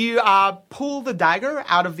pull the dagger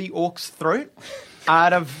out of the orc's throat,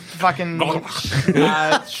 out of fucking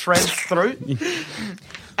Shred's throat,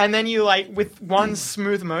 and then you like with one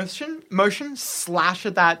smooth motion slash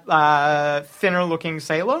at that thinner looking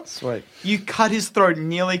sailor. Sweet. You cut his throat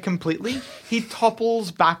nearly completely. He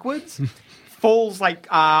topples backwards. Falls like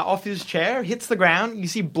off his chair, hits the ground. You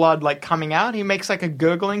see blood like coming out. He makes like a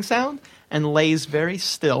gurgling sound and lays very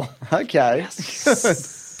still. Okay.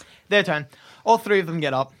 Their turn. All 3 of them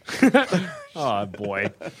get up. Oh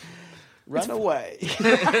boy. Run away.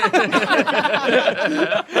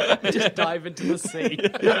 Just dive into the sea.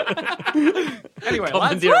 Anyway,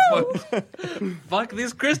 Commandeer a boat. Fuck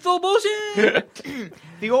this crystal bullshit.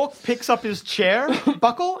 The orc picks up his chair,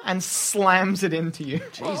 buckle, and slams it into you.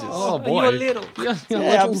 Jesus. oh boy. You're little. You're Yeah,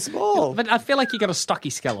 I'm little. small. But I feel like you got a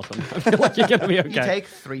stocky skeleton. I feel like you're gonna be You okay. take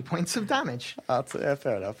 3 points of damage. Yeah,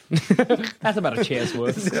 fair enough. That's about a chair's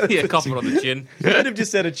worth. Yeah, couple on the chin. You would have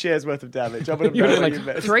just said a chair's worth of damage. I would have You would known have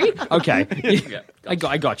what like you meant. 3? Okay. Yeah. I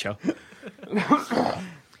got you.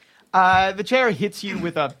 The chair hits you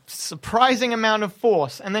with a surprising amount of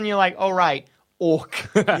force, and then you're like, all right, orc.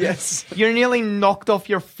 Yes. You're nearly knocked off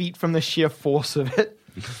your feet from the sheer force of it.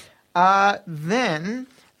 Then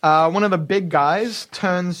one of the big guys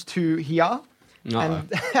turns to Hia, and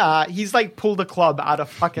he's like pulled a club out of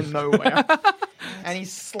fucking nowhere. And he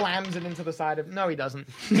slams it into the side of... No, he doesn't.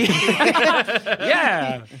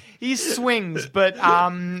 Yeah. He swings, but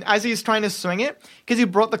as he's trying to swing it, because he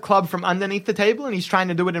brought the club from underneath the table and he's trying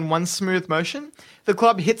to do it in one smooth motion, the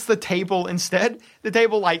club hits the table instead. The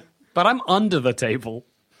table, like... But I'm under the table.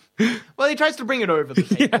 Well, he tries to bring it over the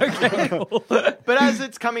table. But as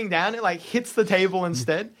it's coming down, it like hits the table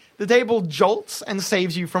instead. The table jolts and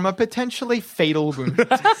saves you from a potentially fatal wound.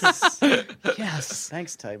 Yes.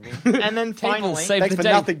 Thanks, table. And then Table finally, save Thanks the for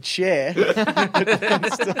day. nothing, chair.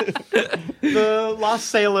 the last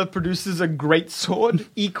sailor produces a great sword,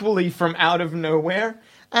 equally from out of nowhere,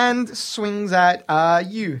 and swings at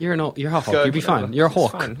you. You're a hawk. Go, You'll be fine. You're a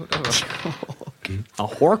hawk. Fine, whatever. A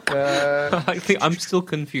hork? I think I'm still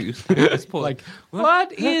confused at this point. Like,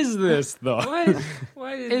 what is this, though?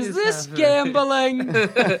 Why Is this gambling?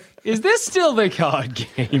 Is this still the card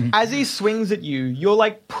game? As he swings at you, you're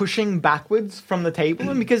like pushing backwards from the table,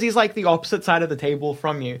 and because he's like the opposite side of the table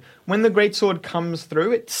from you, when the greatsword comes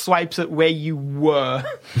through, it swipes at where you were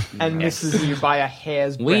and misses you by a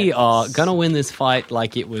hair's breadth. We are gonna win this fight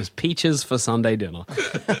like it was peaches for Sunday dinner.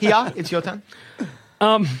 Here, it's your turn.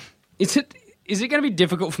 Is it going to be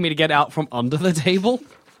difficult for me to get out from under the table?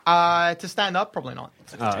 To stand up, probably not.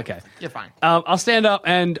 Oh, okay. You're fine. I'll stand up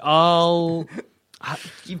and I'll...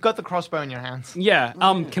 You've got the crossbow in your hands. Yeah.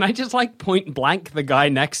 Can I just like point blank the guy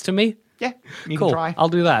next to me? Yeah, you Cool. can try. I'll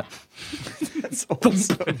do that. That's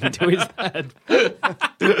awesome. To his head.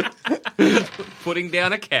 Putting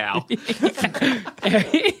down a cow.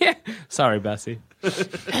 Sorry, Bessie.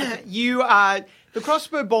 You, the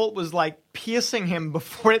crossbow bolt was like piercing him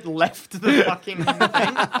before it left the fucking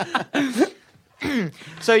thing.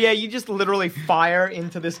 So yeah, you just literally fire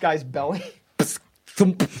into this guy's belly. Was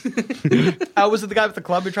it the guy with the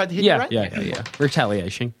club who tried to hit you, right? Yeah.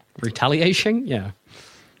 Retaliation. Yeah.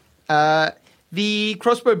 The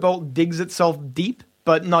crossbow bolt digs itself deep,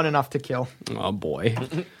 but not enough to kill. Oh, boy.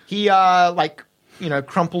 He,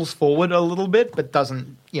 crumples forward a little bit, but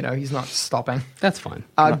doesn't, he's not stopping. That's fine.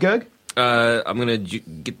 Gurg, I'm gonna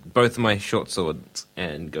get both of my short swords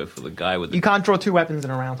and go for the guy with the... you can't draw two weapons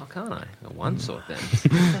in a round. Oh, can't I? Got one sword then.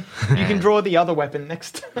 You can draw the other weapon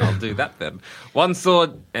next. I'll do that then. One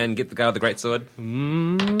sword and get the guy with the great sword.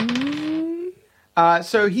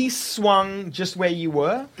 So he swung just where you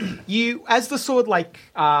were. As the sword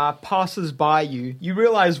passes by you, you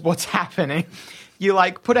realize what's happening. You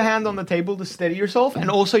put a hand on the table to steady yourself,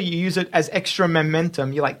 and also you use it as extra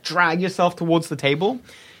momentum. You drag yourself towards the table,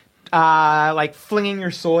 flinging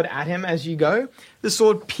your sword at him as you go. The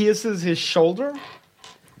sword pierces his shoulder.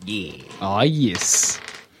 Yeah. Oh, yes.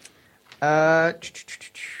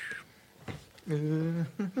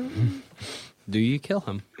 Do you kill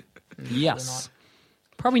him? Yes.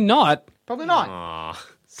 Probably not. Probably not. Aw.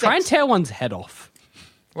 Try and tear one's head off.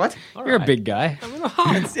 What? You're a big guy. I'm a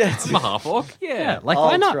half orc. Yeah, why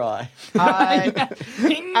I'll not? try.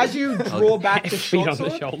 As you draw back the Feet short on the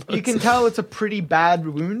sword, shoulders. you can tell it's a pretty bad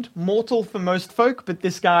wound. Mortal for most folk, but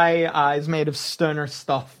this guy is made of sterner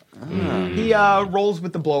stuff. He rolls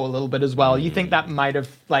with the blow a little bit as well. You think that might have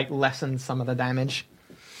lessened some of the damage.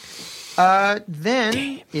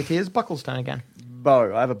 Then it is Buckle's turn again.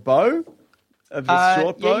 Bow. I have a bow? Short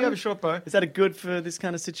bow? Yeah, you have a short bow. Is that a good for this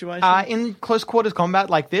kind of situation? In close quarters combat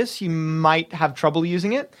like this, you might have trouble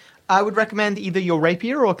using it. I would recommend either your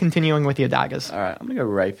rapier or continuing with your daggers. All right, I'm going to go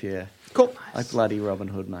rapier. Cool. Like bloody Robin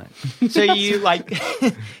Hood, mate. So you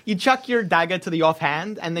you chuck your dagger to the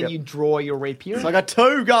offhand, and then Yep. you draw your rapier. So I got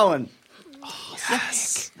two going.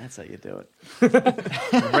 Yes. That's how you do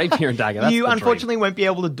it. Rapier and dagger. That's You the dream. unfortunately won't be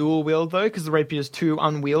able to dual wield though, because the rapier is too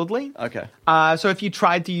unwieldy. Okay. So if you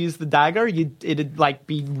tried to use the dagger, it'd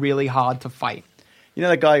be really hard to fight. You know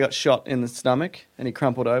that guy who got shot in the stomach and he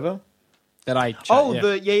crumpled over? That I. Oh,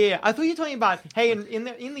 yeah. I thought you were talking about in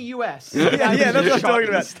the US. Yeah, that's what I'm Shot talking in the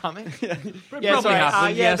about. stomach. Probably sorry.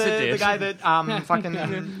 happened. Yeah, Yes, it did. the guy that fucking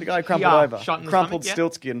The guy who crumpled over. shot in the Crumpled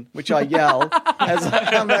stomach, Stiltskin, which I yell as I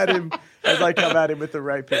come at him with the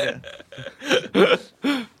rapier.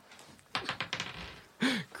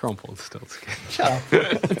 Crumpled still skin. Shut up.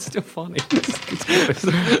 It's still funny.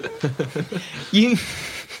 You.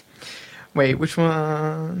 Wait, which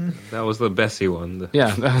one? That was the Bessie one.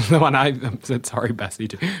 Yeah, the one I said sorry, Bessie,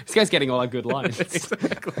 too. This guy's getting all our good lines.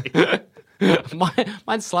 Exactly.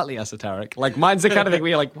 Mine's slightly esoteric. Mine's the kind of thing where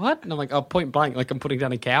you're like, what? And I'm like, oh, point blank, I'm putting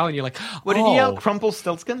down a cow, and you're like, What did you yell? Crumple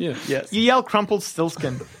Stiltskin? Yeah. Yes. You yell Crumpled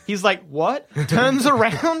Stiltskin. He's like, what? Turns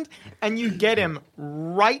around, and you get him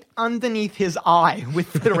right underneath his eye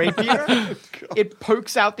with the rapier. It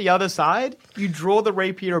pokes out the other side. You draw the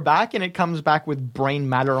rapier back, and it comes back with brain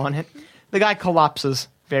matter on it. The guy collapses.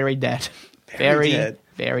 Very dead. Very dead.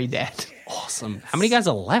 Very dead. Awesome. How many guys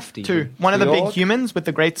are left? Even? Two. One of the The big orc? humans with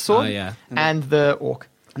the great sword. Oh, yeah. And the orc.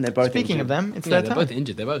 And they're both Speaking injured. of them, it's Yeah, their they're turn. both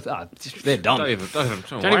injured. They're both. They're done. Don't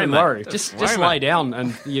Don't even worry. Just lie down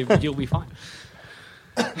and you'll be fine.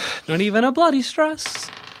 Not even a bloody stress.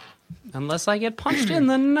 Unless I get punched in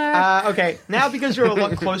the neck. Okay, now because you're a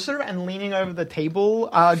lot closer and leaning over the table,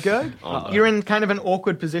 Gurg, you're in kind of an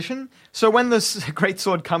awkward position. So when this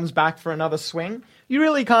greatsword comes back for another swing, you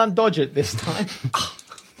really can't dodge it this time.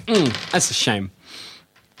 That's a shame.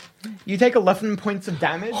 You take 11 points of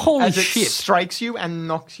damage Holy as it shit. strikes you and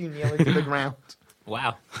knocks you nearly to the ground.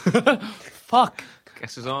 Wow. Fuck.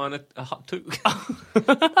 Guess is on a hot too.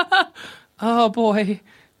 Oh boy.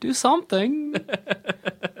 Do something.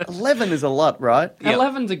 11 is a lot, right?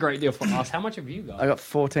 11's a great deal for us. How much have you got? I got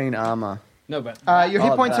 14 armor. No, but Your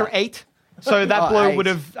hit points that. are 8. So that blow 8. would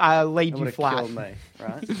have laid That you would have flat. killed me,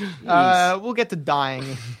 right? We'll get to dying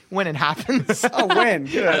when it happens. Oh, when?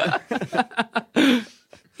 Good.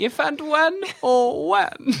 if and when or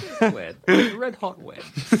when. Wet. Red hot wet.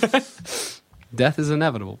 Death is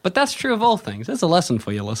inevitable. But that's true of all things. There's a lesson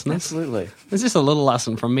for you, listeners. Absolutely. There's just a little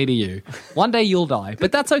lesson from me to you. One day you'll die,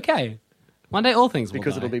 but that's okay. One day all things will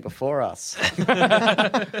Because die. it'll be before us.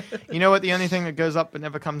 You know what the only thing that goes up but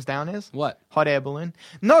never comes down is? What? Hot air balloon.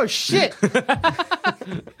 No, shit! Fuck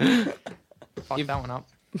that one up.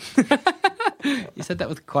 You said that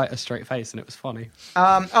with quite a straight face, and it was funny.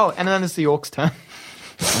 And then it's the orc's turn.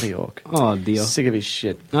 Bloody orc. Oh, dear. Sick of his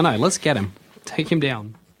shit. No, let's get him. Take him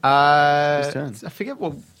down. His turn? I forget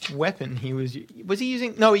what weapon he was. Was he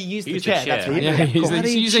using? No, he used the used the chair. chair. That's what Yeah, he he's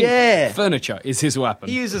Bloody using chair. furniture is his weapon.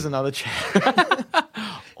 He uses another chair.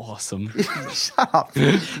 Awesome. Shut up.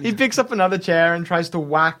 He picks up another chair and tries to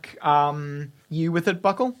whack you with it,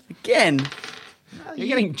 Buckle. Again. You're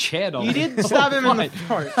getting chaired on. You did stab him in the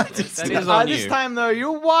throat. That is on This you. time, though,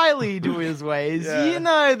 you're wily to his ways. Yeah. You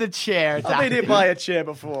know the chair I've been attack. hit by a chair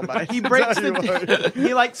before, mate. He breaks Tell you what. the.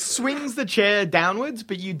 He like swings the chair downwards,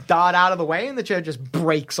 but you dart out of the way, and the chair just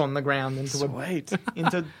breaks on the ground into Sweet.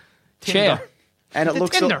 into Chair. tinder. And it It's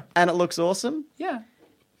looks Tinder. and it looks awesome. Yeah.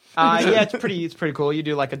 Yeah, it's pretty cool. You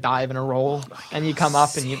do like a dive and a roll, and you come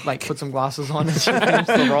up and you like put some glasses on as you finish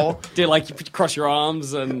the roll, Do like you cross your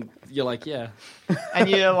arms and you're like, yeah. and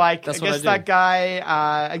you're like, That's I what I guess do. that guy.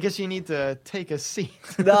 I guess you need to take a seat.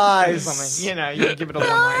 Or Nice. something. You know, you give it a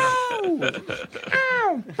one-liner.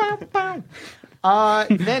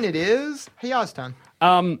 Then it is Haya's turn.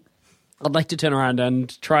 I'd like to turn around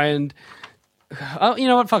and try and. Oh, you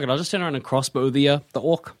know what? Fuck it. I'll just turn around and crossbow the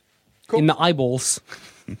orc in the eyeballs.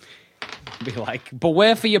 Be like,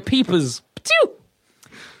 beware for your peepers.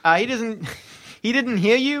 Ptew! He doesn't. He didn't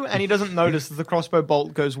hear you, and he doesn't notice that the crossbow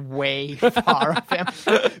bolt goes way far up him.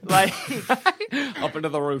 Like, Up into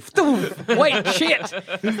the roof. Wait, shit!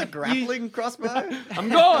 Grappling crossbow. I'm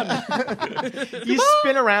gone. you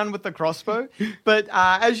spin around with the crossbow, but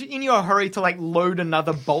as you, in your hurry to like load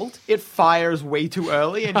another bolt, it fires way too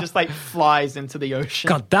early and just like flies into the ocean.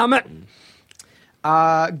 God damn it!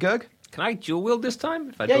 Gurg? Can I dual wield this time?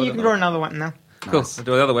 If I Yeah, draw you the- can draw another one now. Cool. I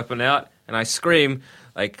draw the other weapon out, and I scream,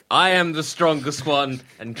 like, I am the strongest one,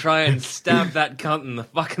 and try and stab that cunt in the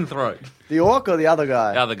fucking throat. The orc or the other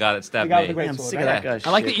guy? The other guy that stabbed The guy with me. the great I'm sword, sick right? of that guy's I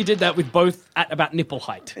like shit. that you did that with both at about nipple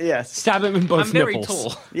height. Yes. Stab him in both I'm very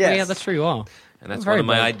nipples. tall. Yes. Yeah, that's true. You are. And that's Very one of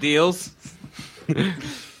my bold. ideals.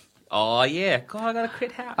 Oh, yeah. God, I got a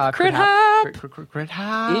crit hat. Crit hap. Crit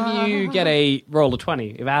hap. If you get a roll of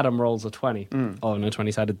 20, if Adam rolls a 20, oh no,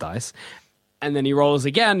 20-sided dice, and then he rolls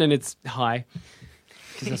again and it's high,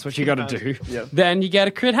 because that's what you got to do, Yep. then you get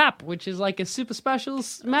a crit hap, which is like a super special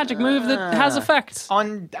magic move that has effects.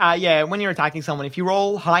 On when you're attacking someone, if you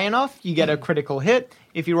roll high enough, you get a critical hit.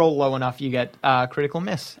 If you roll low enough, you get a critical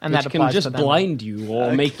miss, and Which that can applies just to them. blind you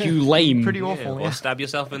or make you lame. Pretty Yeah, awful. or Yeah. stab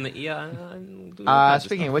yourself in the ear. And do all kinds of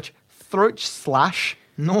Speaking stuff. of which, throat slash,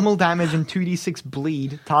 normal damage and 2d6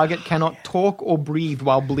 bleed. Target cannot talk or breathe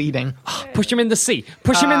while bleeding. Push him in the sea.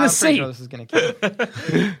 Push him in the I'm pretty sea. sure this is gonna kill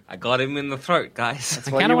him. I got him in the throat, guys.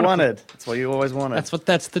 That's what kinda you wanna- wanted. That's what you always wanted.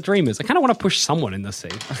 That's the dream is. I kind of want to push someone in the sea.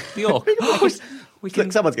 The orc. We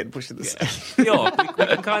can, Someone's getting pushed in the sea. the orc. We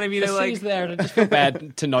can kind of, you The know, like... sea's there, and I just feel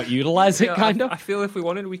bad to not utilize it, Yeah, kind I of. feel if we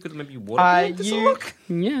wanted, we could maybe waterboard this you- orc.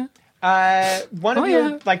 Yeah. One of Oh, your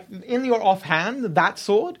yeah. like in your offhand, that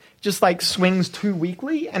sword just like swings too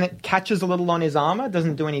weakly, and it catches a little on his armor,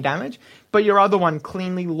 doesn't do any damage. But your other one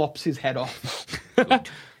cleanly lops his head off.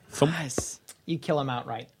 Nice. You kill him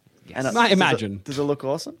outright. And I imagine. Does it look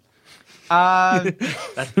awesome?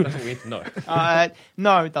 That's weird. No.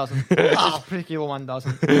 No, it doesn't. This particular one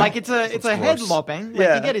doesn't. Like it's a head gross. lopping. Like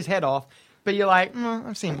Yeah. you get his head off, but you're like,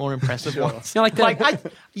 I've seen more impressive ones. You know, like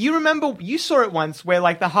the, You remember you saw it once where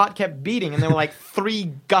like the heart kept beating and there were like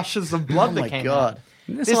 3 gushes of blood Oh that my came god. out.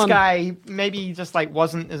 this This one- guy maybe just like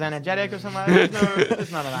wasn't as energetic or something.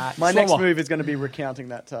 There's none of that. My next Slower. move is going to be recounting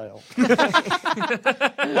that tale.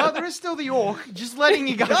 No, there is still the orc. Just letting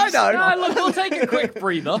you guys. I know. Ah, look, we'll take a quick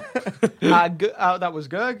breather. That was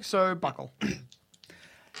Gurg. So Buckle.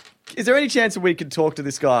 Is there any chance that we could talk to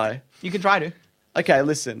this guy? You can try to. Okay,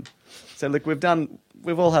 listen. So look,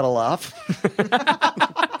 we've all had a laugh.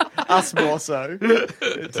 Us more so,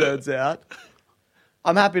 it turns out.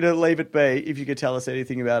 I'm happy to leave it be if you could tell us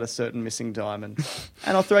anything about a certain missing diamond.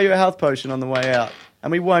 And I'll throw you a health potion on the way out.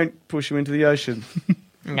 And we won't push you into the ocean.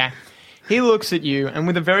 Yeah. He looks at you, and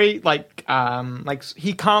with a very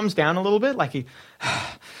he calms down a little bit, like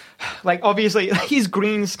obviously his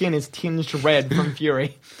green skin is tinged red from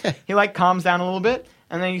fury. He calms down a little bit,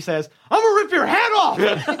 and then he says, "I'm gonna rip your head off."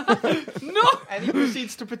 No! And he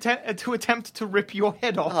proceeds to attempt to rip your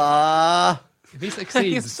head off. If he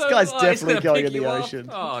succeeds, This guy's definitely going in the ocean.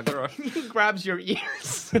 Oh, gross. He grabs your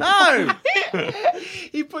ears. No!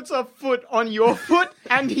 He puts a foot on your foot,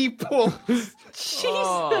 and he pulls.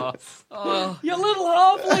 Oh, your little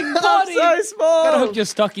halfling I'm body. so I small! hope your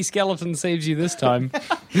stocky skeleton saves you this time.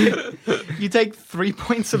 You take 3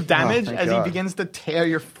 points of damage thank as God. he begins to tear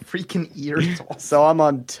your freaking ears off. So I'm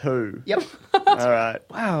on 2. Yep. All right.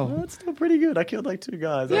 Wow. Well, that's still pretty good. I killed 2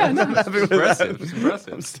 guys. Yeah, I'm happy with impressive. that. It's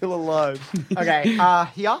impressive. I'm still alive. Okay,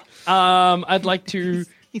 here. I'd like to.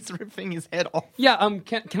 He's ripping his head off. Yeah.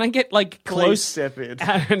 Can I get Please close step in.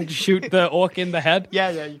 and shoot the orc in the head? Yeah,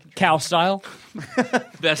 you can. Cow style,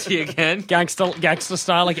 Best he again. gangster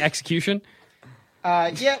style, execution.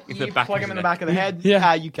 Yeah, you back plug of him in his the back of the head.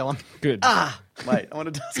 Yeah. You kill him. Good. Wait, I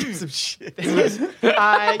want to ask him some shit.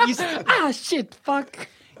 Shit, fuck.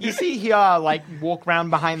 You see here, walk around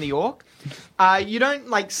behind the orc. You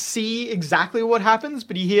don't, see exactly what happens,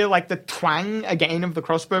 but you hear, the twang again of the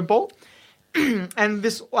crossbow bolt. And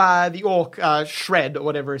this, the orc, Shred, or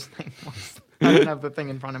whatever his name was. I don't have the thing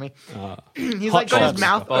in front of me. He's, got Bugs. his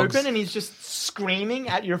mouth Bugs. open, and he's just screaming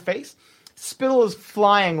at your face. Spittle is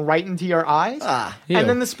flying right into your eyes. Ew. And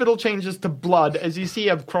then the spittle changes to blood as you see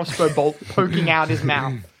a crossbow bolt poking out his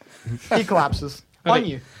mouth. He collapses on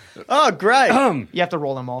you. Oh, great. You have to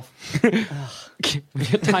roll him off.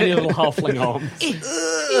 With your tiny little halfling arms.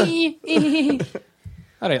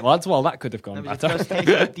 All right, lads. Well, that could have gone That was your better. first taste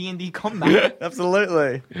of D&D combat.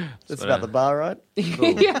 Absolutely. That's about the bar, right?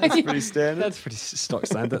 Cool. That's pretty standard. That's pretty stock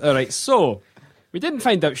standard. All right, so we didn't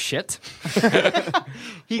find out shit.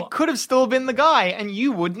 He could have still been the guy, and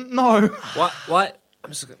you wouldn't know. What?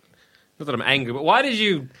 I'm just, not that I'm angry, but why did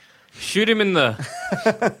you shoot him in the...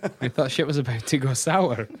 We thought shit was about to go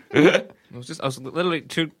sour. I was literally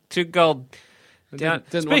two gold down.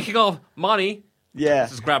 Didn't Speaking of money, Yeah.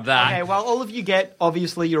 just grab that. Okay, well, all of you get,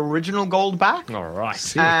 obviously, your original gold back. All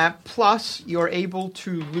right. Plus, you're able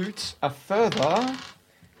to loot a further...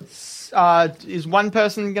 is one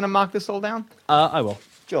person going to mark this all down? I will.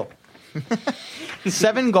 Sure.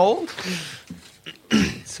 7 gold.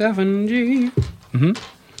 7G.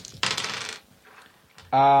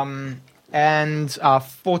 And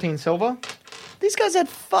 14 silver. These guys had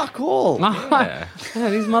fuck all. Yeah. Yeah,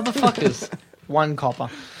 these motherfuckers. 1 copper.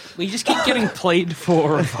 We just keep getting played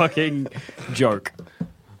for a fucking joke.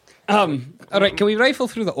 All right, can we rifle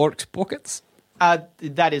through the orc's pockets?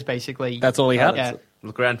 That is basically... That's all he had? Yeah.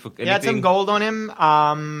 Look around for anything. Yeah, had some gold on him.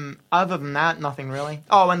 Other than that, nothing really.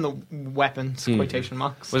 Oh, and the weapons, quotation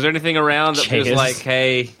marks. Was there anything around that was Cheers. like,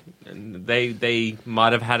 hey, they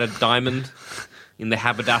might have had a diamond in the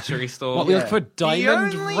haberdashery store? What, we look for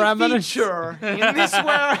diamond the only remnants? feature in this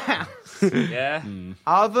warehouse, Yeah.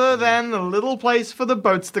 other than the little place for the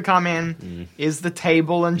boats to come in, is the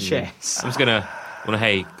table and chairs. I'm just gonna,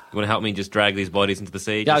 hey, you want to help me just drag these bodies into the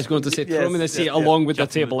sea? Yeah, I was Just- going to say throw them in the Yes, sea yes, along with the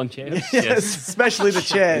Chuck them in. table and chairs. Yes, especially the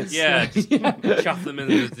chairs. Yeah, just chuck them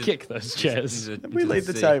in. Kick those chairs. We leave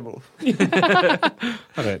the table.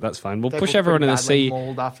 All right, that's fine. We'll They push were everyone in the pretty badly sea.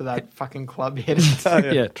 mauled after that fucking club hit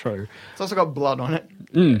it. Yeah, true. It's also got blood on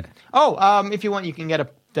it. Oh, if you want, you can get a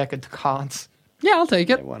deck of cards. Yeah, I'll take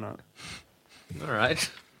it. Yeah, why not? All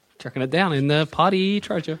right. Chucking it down in the party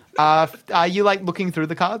treasure. Are you looking through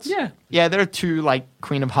the cards? Yeah. Yeah, there are 2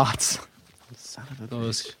 Queen of Hearts.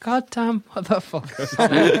 Those goddamn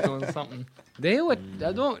motherfuckers. Doing something. They would.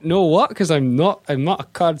 I don't know what, because I'm not a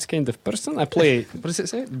cards kind of person. I play, what does it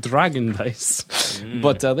say? Dragon dice.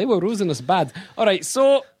 But they were losing us bad. All right,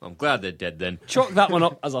 so I'm glad they're dead then. chalk that one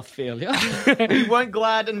up as a failure. You weren't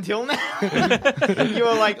glad until now. You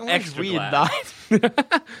were like, oh, Extra weird glad. died.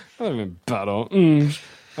 That would have been better.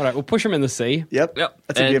 All right, we'll push him in the sea. Yep. Yep,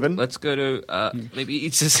 That's a and given. Let's go to maybe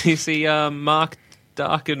it's just you see Mark,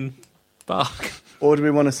 Dark, and Bark. Or do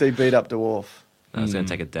we want to see beat up dwarf? That's gonna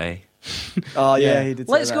take a day. Oh yeah, he did.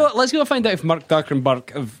 Say Let's that. go. Let's go find out if Mark, Dark, and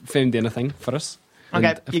Bark have found anything for us. Okay,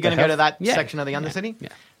 And if you're going they to go to have- that Yeah. section of the Undercity? Yeah.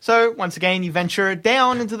 So, once again, you venture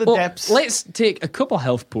down into the Well, depths. let's take a couple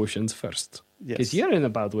health potions first. Yes. Because you're in a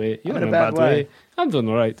bad way. You're I'm in a bad way. I'm doing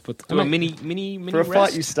all right, but Do a mini For a fight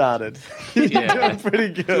rest. you started. Yeah. Doing pretty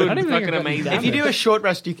I good. don't think I Fucking got any amazing. damage. If you do a short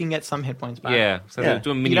rest, you can get some hit points back. Yeah. So Yeah.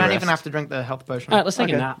 do a mini You don't rest. even have to drink the health potion. All right, let's take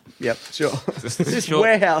a Okay. nap. Yep, sure. This short-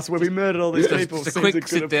 warehouse where we murdered all these people Just a seems quick good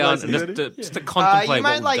sit a down place and already. just to contemplate You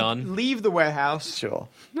might what like we've done. leave the warehouse. Sure.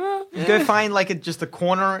 Go find like just a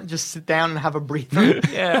corner, just sit down and have a breather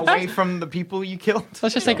away from the people you killed.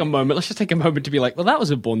 Let's just take a moment. Let's just take a moment to be like, well, that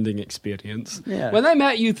was a bonding experience. Yeah. When I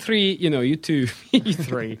met you three, you two, you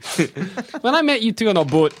three. When I met you two on a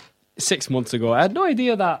boat 6 months ago, I had no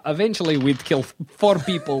idea that eventually we'd kill 4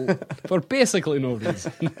 people for basically no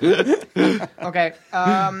reason. Okay,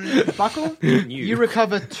 Buckle, you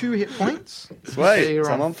recover 2 hit points. So Sweet. you're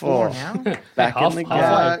I'm on on 4 4. now. Back in the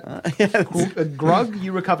game. Grug,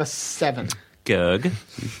 you recover 7. Gurg.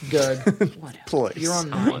 Good. Please. You're on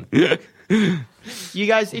 9. You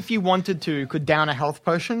guys, if you wanted to, could down a health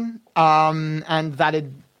potion, and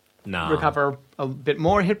that'd Nah. recover a bit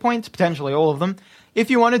more hit points, potentially all of them. If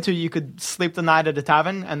you wanted to, you could sleep the night at a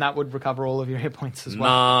tavern, and that would recover all of your hit points as well.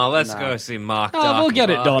 Nah, let's Nah. go see Mark. Oh, we'll get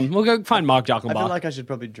it done. We'll go find Mark I feel Jockenbach. like I should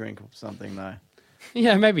probably drink something though.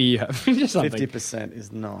 Yeah, maybe you have. Just something. 50%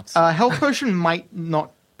 is not. A health potion might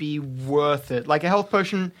not be worth it. Like a health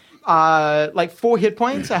potion, like 4 hit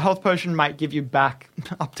points, a health potion might give you back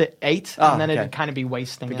up to 8, Oh, and then okay. it'd kind of be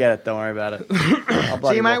wasting Forget it. Don't worry about it.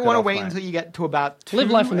 So you might want to wait until you get to about 2 Live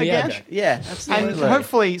life on the again. edge. Yeah, And absolutely.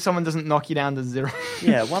 hopefully someone doesn't knock you down to 0.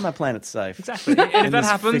 Yeah, why am I playing it safe? Exactly. And if In that this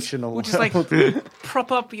happens, fictional we'll just like world.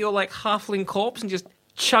 prop up your like halfling corpse and just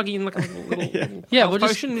chug in like a little Yeah, health we'll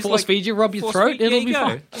just potion. It's force like, feed you, rub your force throat, feed- it'll there be you go.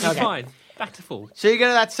 fine. It'll be Okay. fine. Back to full. So you go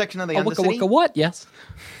to that section of the Oh, wicka Undercity. wicka what? Yes.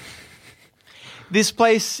 This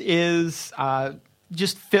place is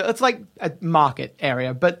it's like a market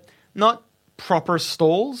area, but not proper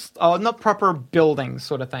stalls, or not proper buildings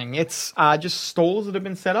sort of thing. It's just stalls that have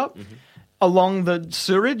been set up along the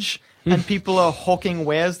sewerage, and people are hawking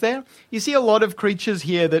wares there. You see a lot of creatures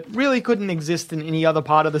here that really couldn't exist in any other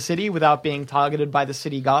part of the city without being targeted by the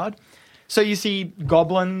city guard. So you see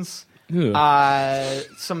goblins, Ew.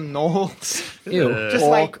 some gnolls, Ew. just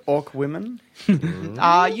like orc women.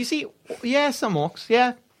 you see, some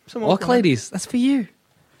orcs, some Orc women. ladies, that's for you.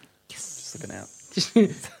 Just looking out.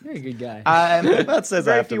 You're a good guy. That says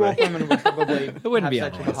Very after few me. orc women would probably It wouldn't have be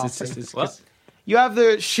sex with a otherwise. It's halfling. just, What? You have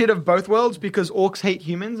the shit of both worlds because orcs hate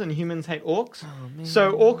humans and humans hate orcs.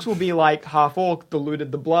 So orcs will be like half orc,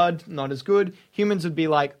 diluted the blood, not as good. Humans would be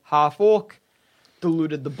like half orc,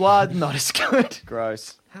 diluted the blood, not as good.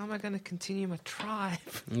 Gross. How am I going to continue my tribe?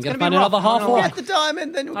 I'm gonna gonna find be rough. another half I'm gonna orc. Get the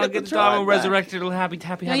diamond, then you'll I'll get get the the diamond tribe back. resurrected. It'll happy Yeah,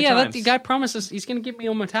 happy that times. the guy promises he's going to give me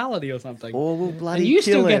immortality or something. Or we'll bloody and you kill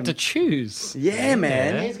still him. get to choose. Yeah,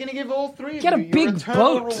 man. He's gonna give all 3 of Get a you your big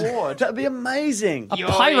eternal boat. reward. That'd be amazing. A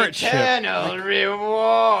pirate ship. Eternal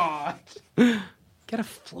reward. Get a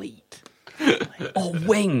fleet. Or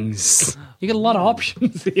wings. You get a lot of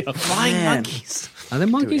options here. Flying Man. monkeys. Are there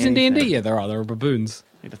monkeys in D&D? anything. Yeah, there are. There are baboons.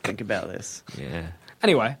 Need to think about this. Yeah.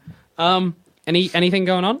 Anyway, anything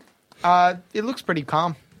going on? It looks pretty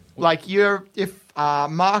calm. Like if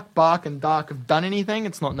Mark, Bark, and Dark have done anything,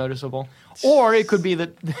 it's not noticeable. Or it could be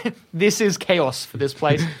that this is chaos for this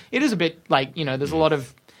place. It is a bit like there's a lot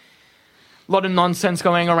of nonsense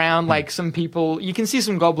going around. Like some people, you can see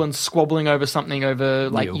some goblins squabbling over something over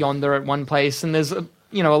like Ew. yonder at one place, and there's a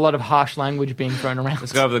lot of harsh language being thrown around.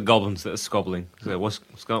 Let's go over the goblins that are squabbling. So what's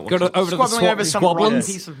going Go to, over to the Squabbling over some rotten squabblins.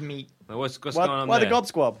 piece of meat. what's going Why, on why the there? gob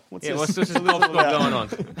squab? What's Yeah, this? what's this gob squab going on?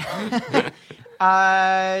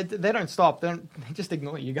 They don't stop. They just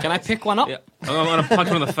ignore you guys. Can I pick one up? Yeah. I'm going to punch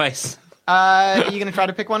him in the face. Are you gonna try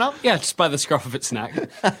to pick one up? Yeah, just by the scruff of its neck.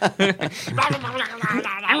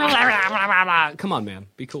 Come on, man.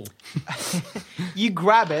 Be cool. You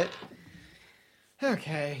grab it.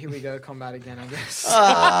 Okay, here we go. Combat again, I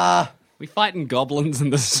guess. We fighting goblins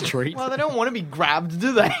in the street. Well, they don't want to be grabbed,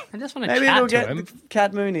 do they? I just want to Maybe chat it'll to get him.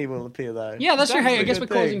 Cat Mooney will appear though. Yeah, that's true. Hey, I a guess we're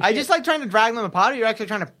good causing thing. I shit. just like trying to drag them apart, or you're actually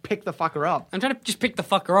trying to pick the fucker up? I'm trying to just pick the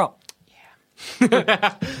fucker up.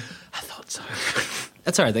 Yeah. I thought so.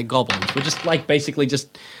 That's alright, they're goblins. We're just basically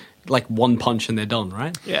just one punch and they're done,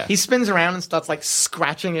 right? Yeah. He spins around and starts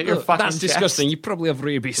scratching at your Ugh, fucking that's chest. disgusting. You probably have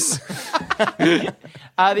rabies. The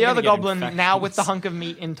other get goblin, infections. now with the hunk of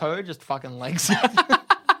meat in tow, just fucking legs.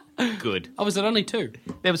 Good. Oh, was it only 2?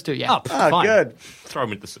 There was 2, yeah. Oh, Oh, fine. good. Throw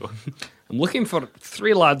him into the sewer. I'm looking for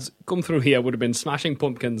 3 lads come through here would have been smashing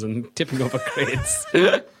pumpkins and tipping over crates.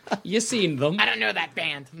 You seen them? I don't know that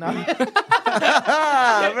band. No.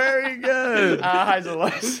 Ah, very good. Highs or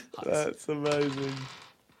lows? That's amazing.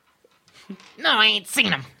 No, I ain't seen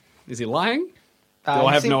them. Is he lying? Do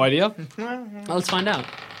I have no idea? Well, let's find out.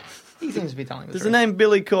 He seems to be telling the Does truth. the name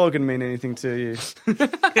Billy Corgan mean anything to you?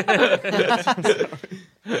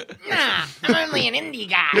 Nah, I'm only an indie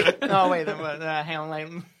guy. Oh, wait, hang on, like...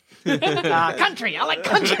 country, I like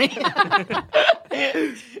country.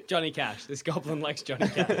 Johnny Cash. This goblin likes Johnny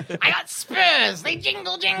Cash. I got spurs. They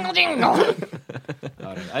jingle, jingle, jingle.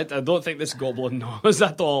 I don't think this goblin knows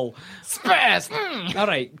at all. Spurs. All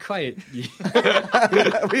right, quiet. We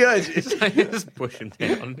heard you. Just push him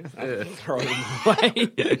down. Throw him away.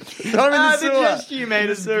 Throw him in the The sewer. gesture you made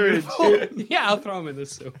is Sewage. beautiful. Yeah, I'll throw him in the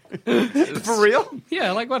sewer. For real?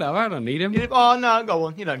 Yeah, like whatever. I don't need him. Oh, no, go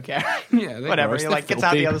on. You don't care. Yeah, they're Whatever. gross, He they're like gets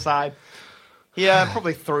out the filthy. other side. Yeah,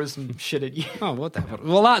 probably throws some shit at you. Oh, whatever.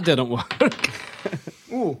 Well, that didn't work.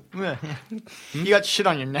 Ooh. Yeah. You got shit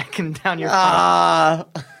on your neck and down your Ah,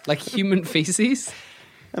 Like human feces.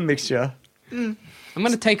 a mixture. I'm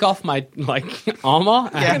gonna take off my armor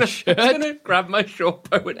and shirt. I'm gonna grab my short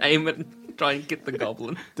bow and aim it and try and get the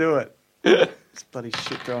goblin. Do it. This bloody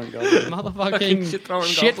shit throwing goblin. Motherfucking shit-throwing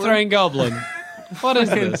shit-throwing goblin. What is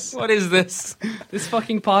this? What is this? This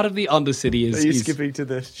fucking part of the Undercity is... Are you is- skipping to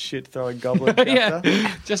the shit throwing goblin chapter?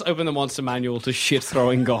 Yeah, just open the monster manual to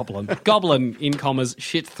shit-throwing goblin. Goblin, in commas,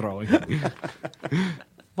 shit-throwing.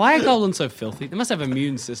 Why are goblins so filthy? They must have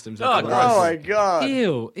immune systems. Oh, gross. Oh my god.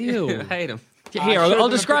 Ew, ew. I hate him. Here, I'll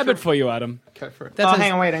describe it for you, Adam. Go for it. That's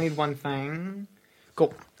Hang on, wait. I need one thing.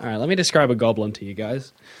 Cool. All right, let me describe a goblin to you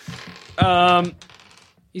guys.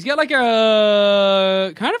 He's got like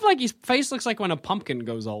a... Kind of like his face looks like when a pumpkin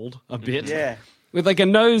goes old, a bit. Yeah. With like a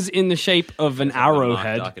nose in the shape of an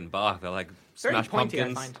arrowhead. Mark, Duck, and Bark. They're like Very smash pointy, I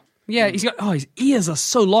pumpkins. find. Yeah, he's got... Oh, his ears are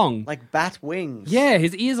so long. Like bat wings. Yeah,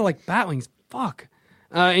 his ears are like bat wings. Fuck.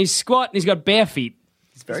 And he's squat and he's got bare feet.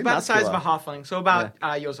 It's very It's about the size of a muscular. halfling, so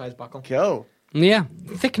about your size, Buckle. Go. Yeah,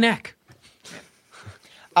 thick neck.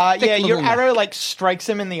 Yeah, your little neck. arrow like strikes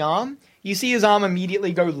him in the arm. You see his arm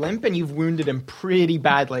immediately go limp, and you've wounded him pretty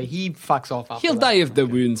badly. He fucks off after He'll that. die of the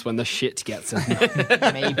wounds when the shit gets him.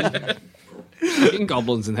 Maybe. Fucking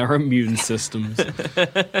goblins and their immune systems.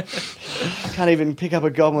 Can't even pick up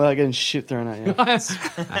a goblin without getting shit thrown at you. I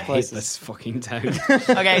hate this fucking town.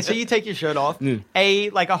 Okay, so you take your shirt off. Mm. A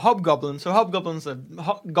hobgoblin. So hobgoblins are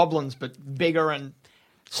goblins, but bigger and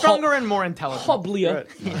stronger and more intelligent. Hobblier.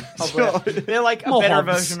 Hobgoblin. They're like a More better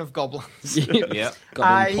hobs. version of goblins. Yeah.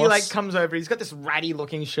 Goblin He plus. like comes over. He's got this ratty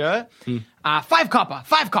looking shirt. 5 copper.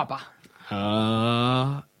 5 copper.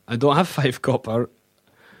 I don't have 5 copper,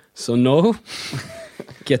 so no.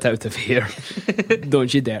 Get out of here.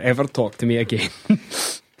 Don't you dare ever talk to me again.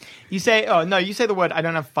 You say, oh no, you say the word, I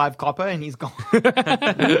don't have 5 copper, and he's gone.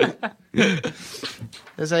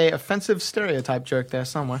 There's a offensive stereotype joke there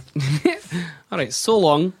somewhere. All right, so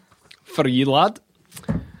long for you, lad.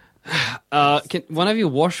 Can one of you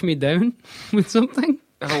wash me down with something?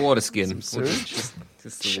 Have a water skin. Sewage? Just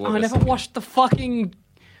the Oh, I water never skin. washed the fucking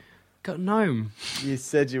gnome. You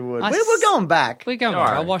said you would. I We're going back. We go. All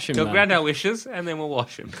right. I'll wash him. Go now. grant our wishes, and then we'll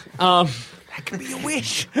wash him. That could be a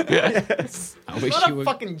wish. Yes. I wish Not you a would.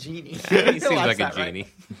 fucking genie. He seems like a that, right? genie.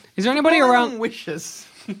 Is there anybody around? Wishes.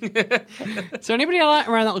 Is there anybody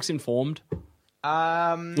around that looks informed?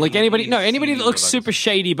 Like anybody? No, anybody that looks Like- super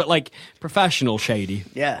shady, but like professional shady.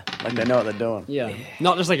 Yeah, like they know what they're doing. Yeah,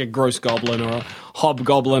 not just like a gross goblin or a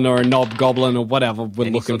hobgoblin or a knob goblin or whatever. We're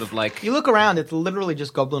Any looking sort of like You look around, it's literally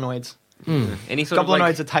just goblinoids. any sort of Goblinoids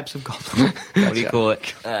like are types of goblins. what do you call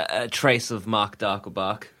it? A trace of Mark Dark or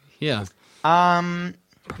Bark. Yeah, Um,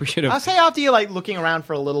 probably should I'll have. say after you're like looking around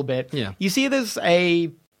for a little bit, Yeah. you see there's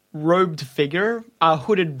a robed figure, a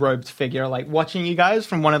hooded robed figure, like watching you guys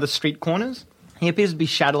from one of the street corners. He appears to be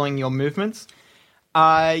shadowing your movements.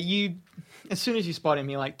 As soon as you spot him,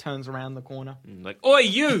 he like turns around the corner. Like, oi,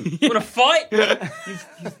 you! Want to fight?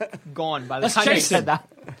 Gone by the Let's time you chase said him. that.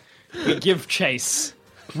 We give chase.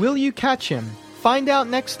 Will you catch him? Find out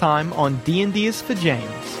next time on D&D is for James.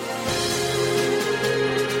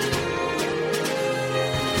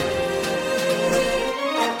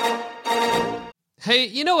 Hey,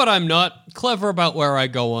 you know what I'm not? Clever about where I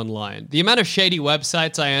go online. The amount of shady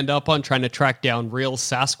websites I end up on trying to track down real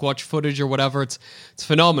Sasquatch footage or whatever, it's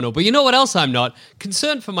phenomenal. But you know what else I'm not?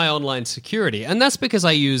 Concerned for my online security, and that's because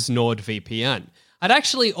I use NordVPN. I'd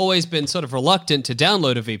actually always been sort of reluctant to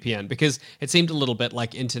download a VPN because it seemed a little bit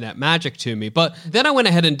like internet magic to me. But then I went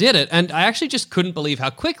ahead and did it, and I actually just couldn't believe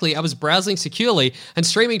how quickly I was browsing securely and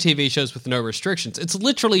streaming TV shows with no restrictions. It's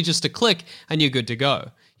literally just a click and you're good to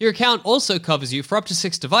go. Your account also covers you for up to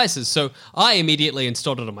 6 devices, so I immediately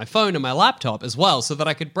installed it on my phone and my laptop as well so that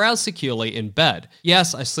I could browse securely in bed.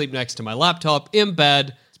 Yes, I sleep next to my laptop in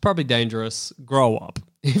bed. It's probably dangerous. Grow up.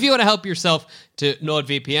 If you want to help yourself to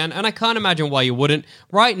NordVPN, and I can't imagine why you wouldn't,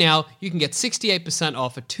 right now you can get 68%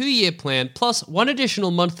 off a 2-year plan plus 1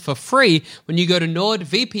 additional month for free when you go to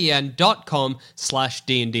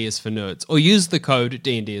nordvpn.com/D&D is for nerds, or use the code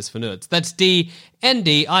D&D is for nerds. That's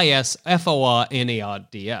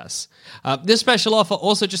DNDISFORNERDS. This special offer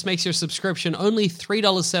also just makes your subscription only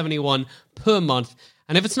 $3.71 per month,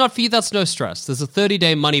 and if it's not for you, that's no stress. There's a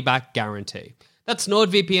 30-day money-back guarantee. That's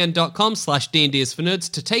nordvpn.com/D&D is for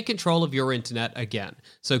nerds to take control of your internet again.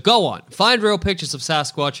 So go on, find real pictures of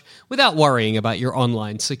Sasquatch without worrying about your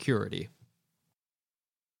online security.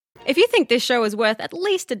 If you think this show is worth at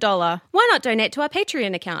least $1, why not donate to our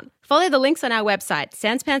Patreon account? Follow the links on our website,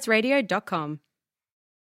 sanspantsradio.com.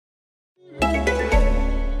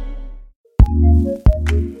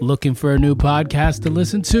 Looking for a new podcast to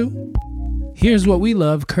listen to? Here's what we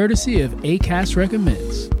love courtesy of Acast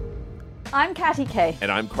Recommends. I'm Katty Kay. And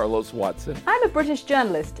I'm Carlos Watson. I'm a British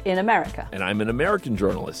journalist in America. And I'm an American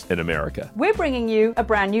journalist in America. We're bringing you a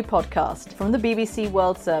brand new podcast from the BBC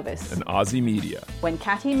World Service. And Aussie Media. When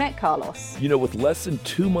Katty Met Carlos. You know, with less than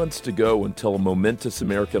 2 months to go until a momentous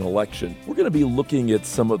American election, we're going to be looking at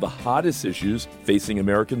some of the hottest issues facing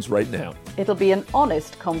Americans right now. It'll be an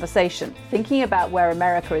honest conversation, thinking about where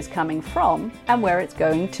America is coming from and where it's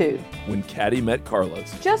going to. When Katty Met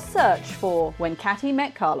Carlos. Just search for When Katty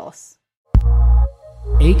Met Carlos.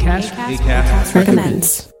 Acast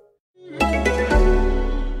recommends.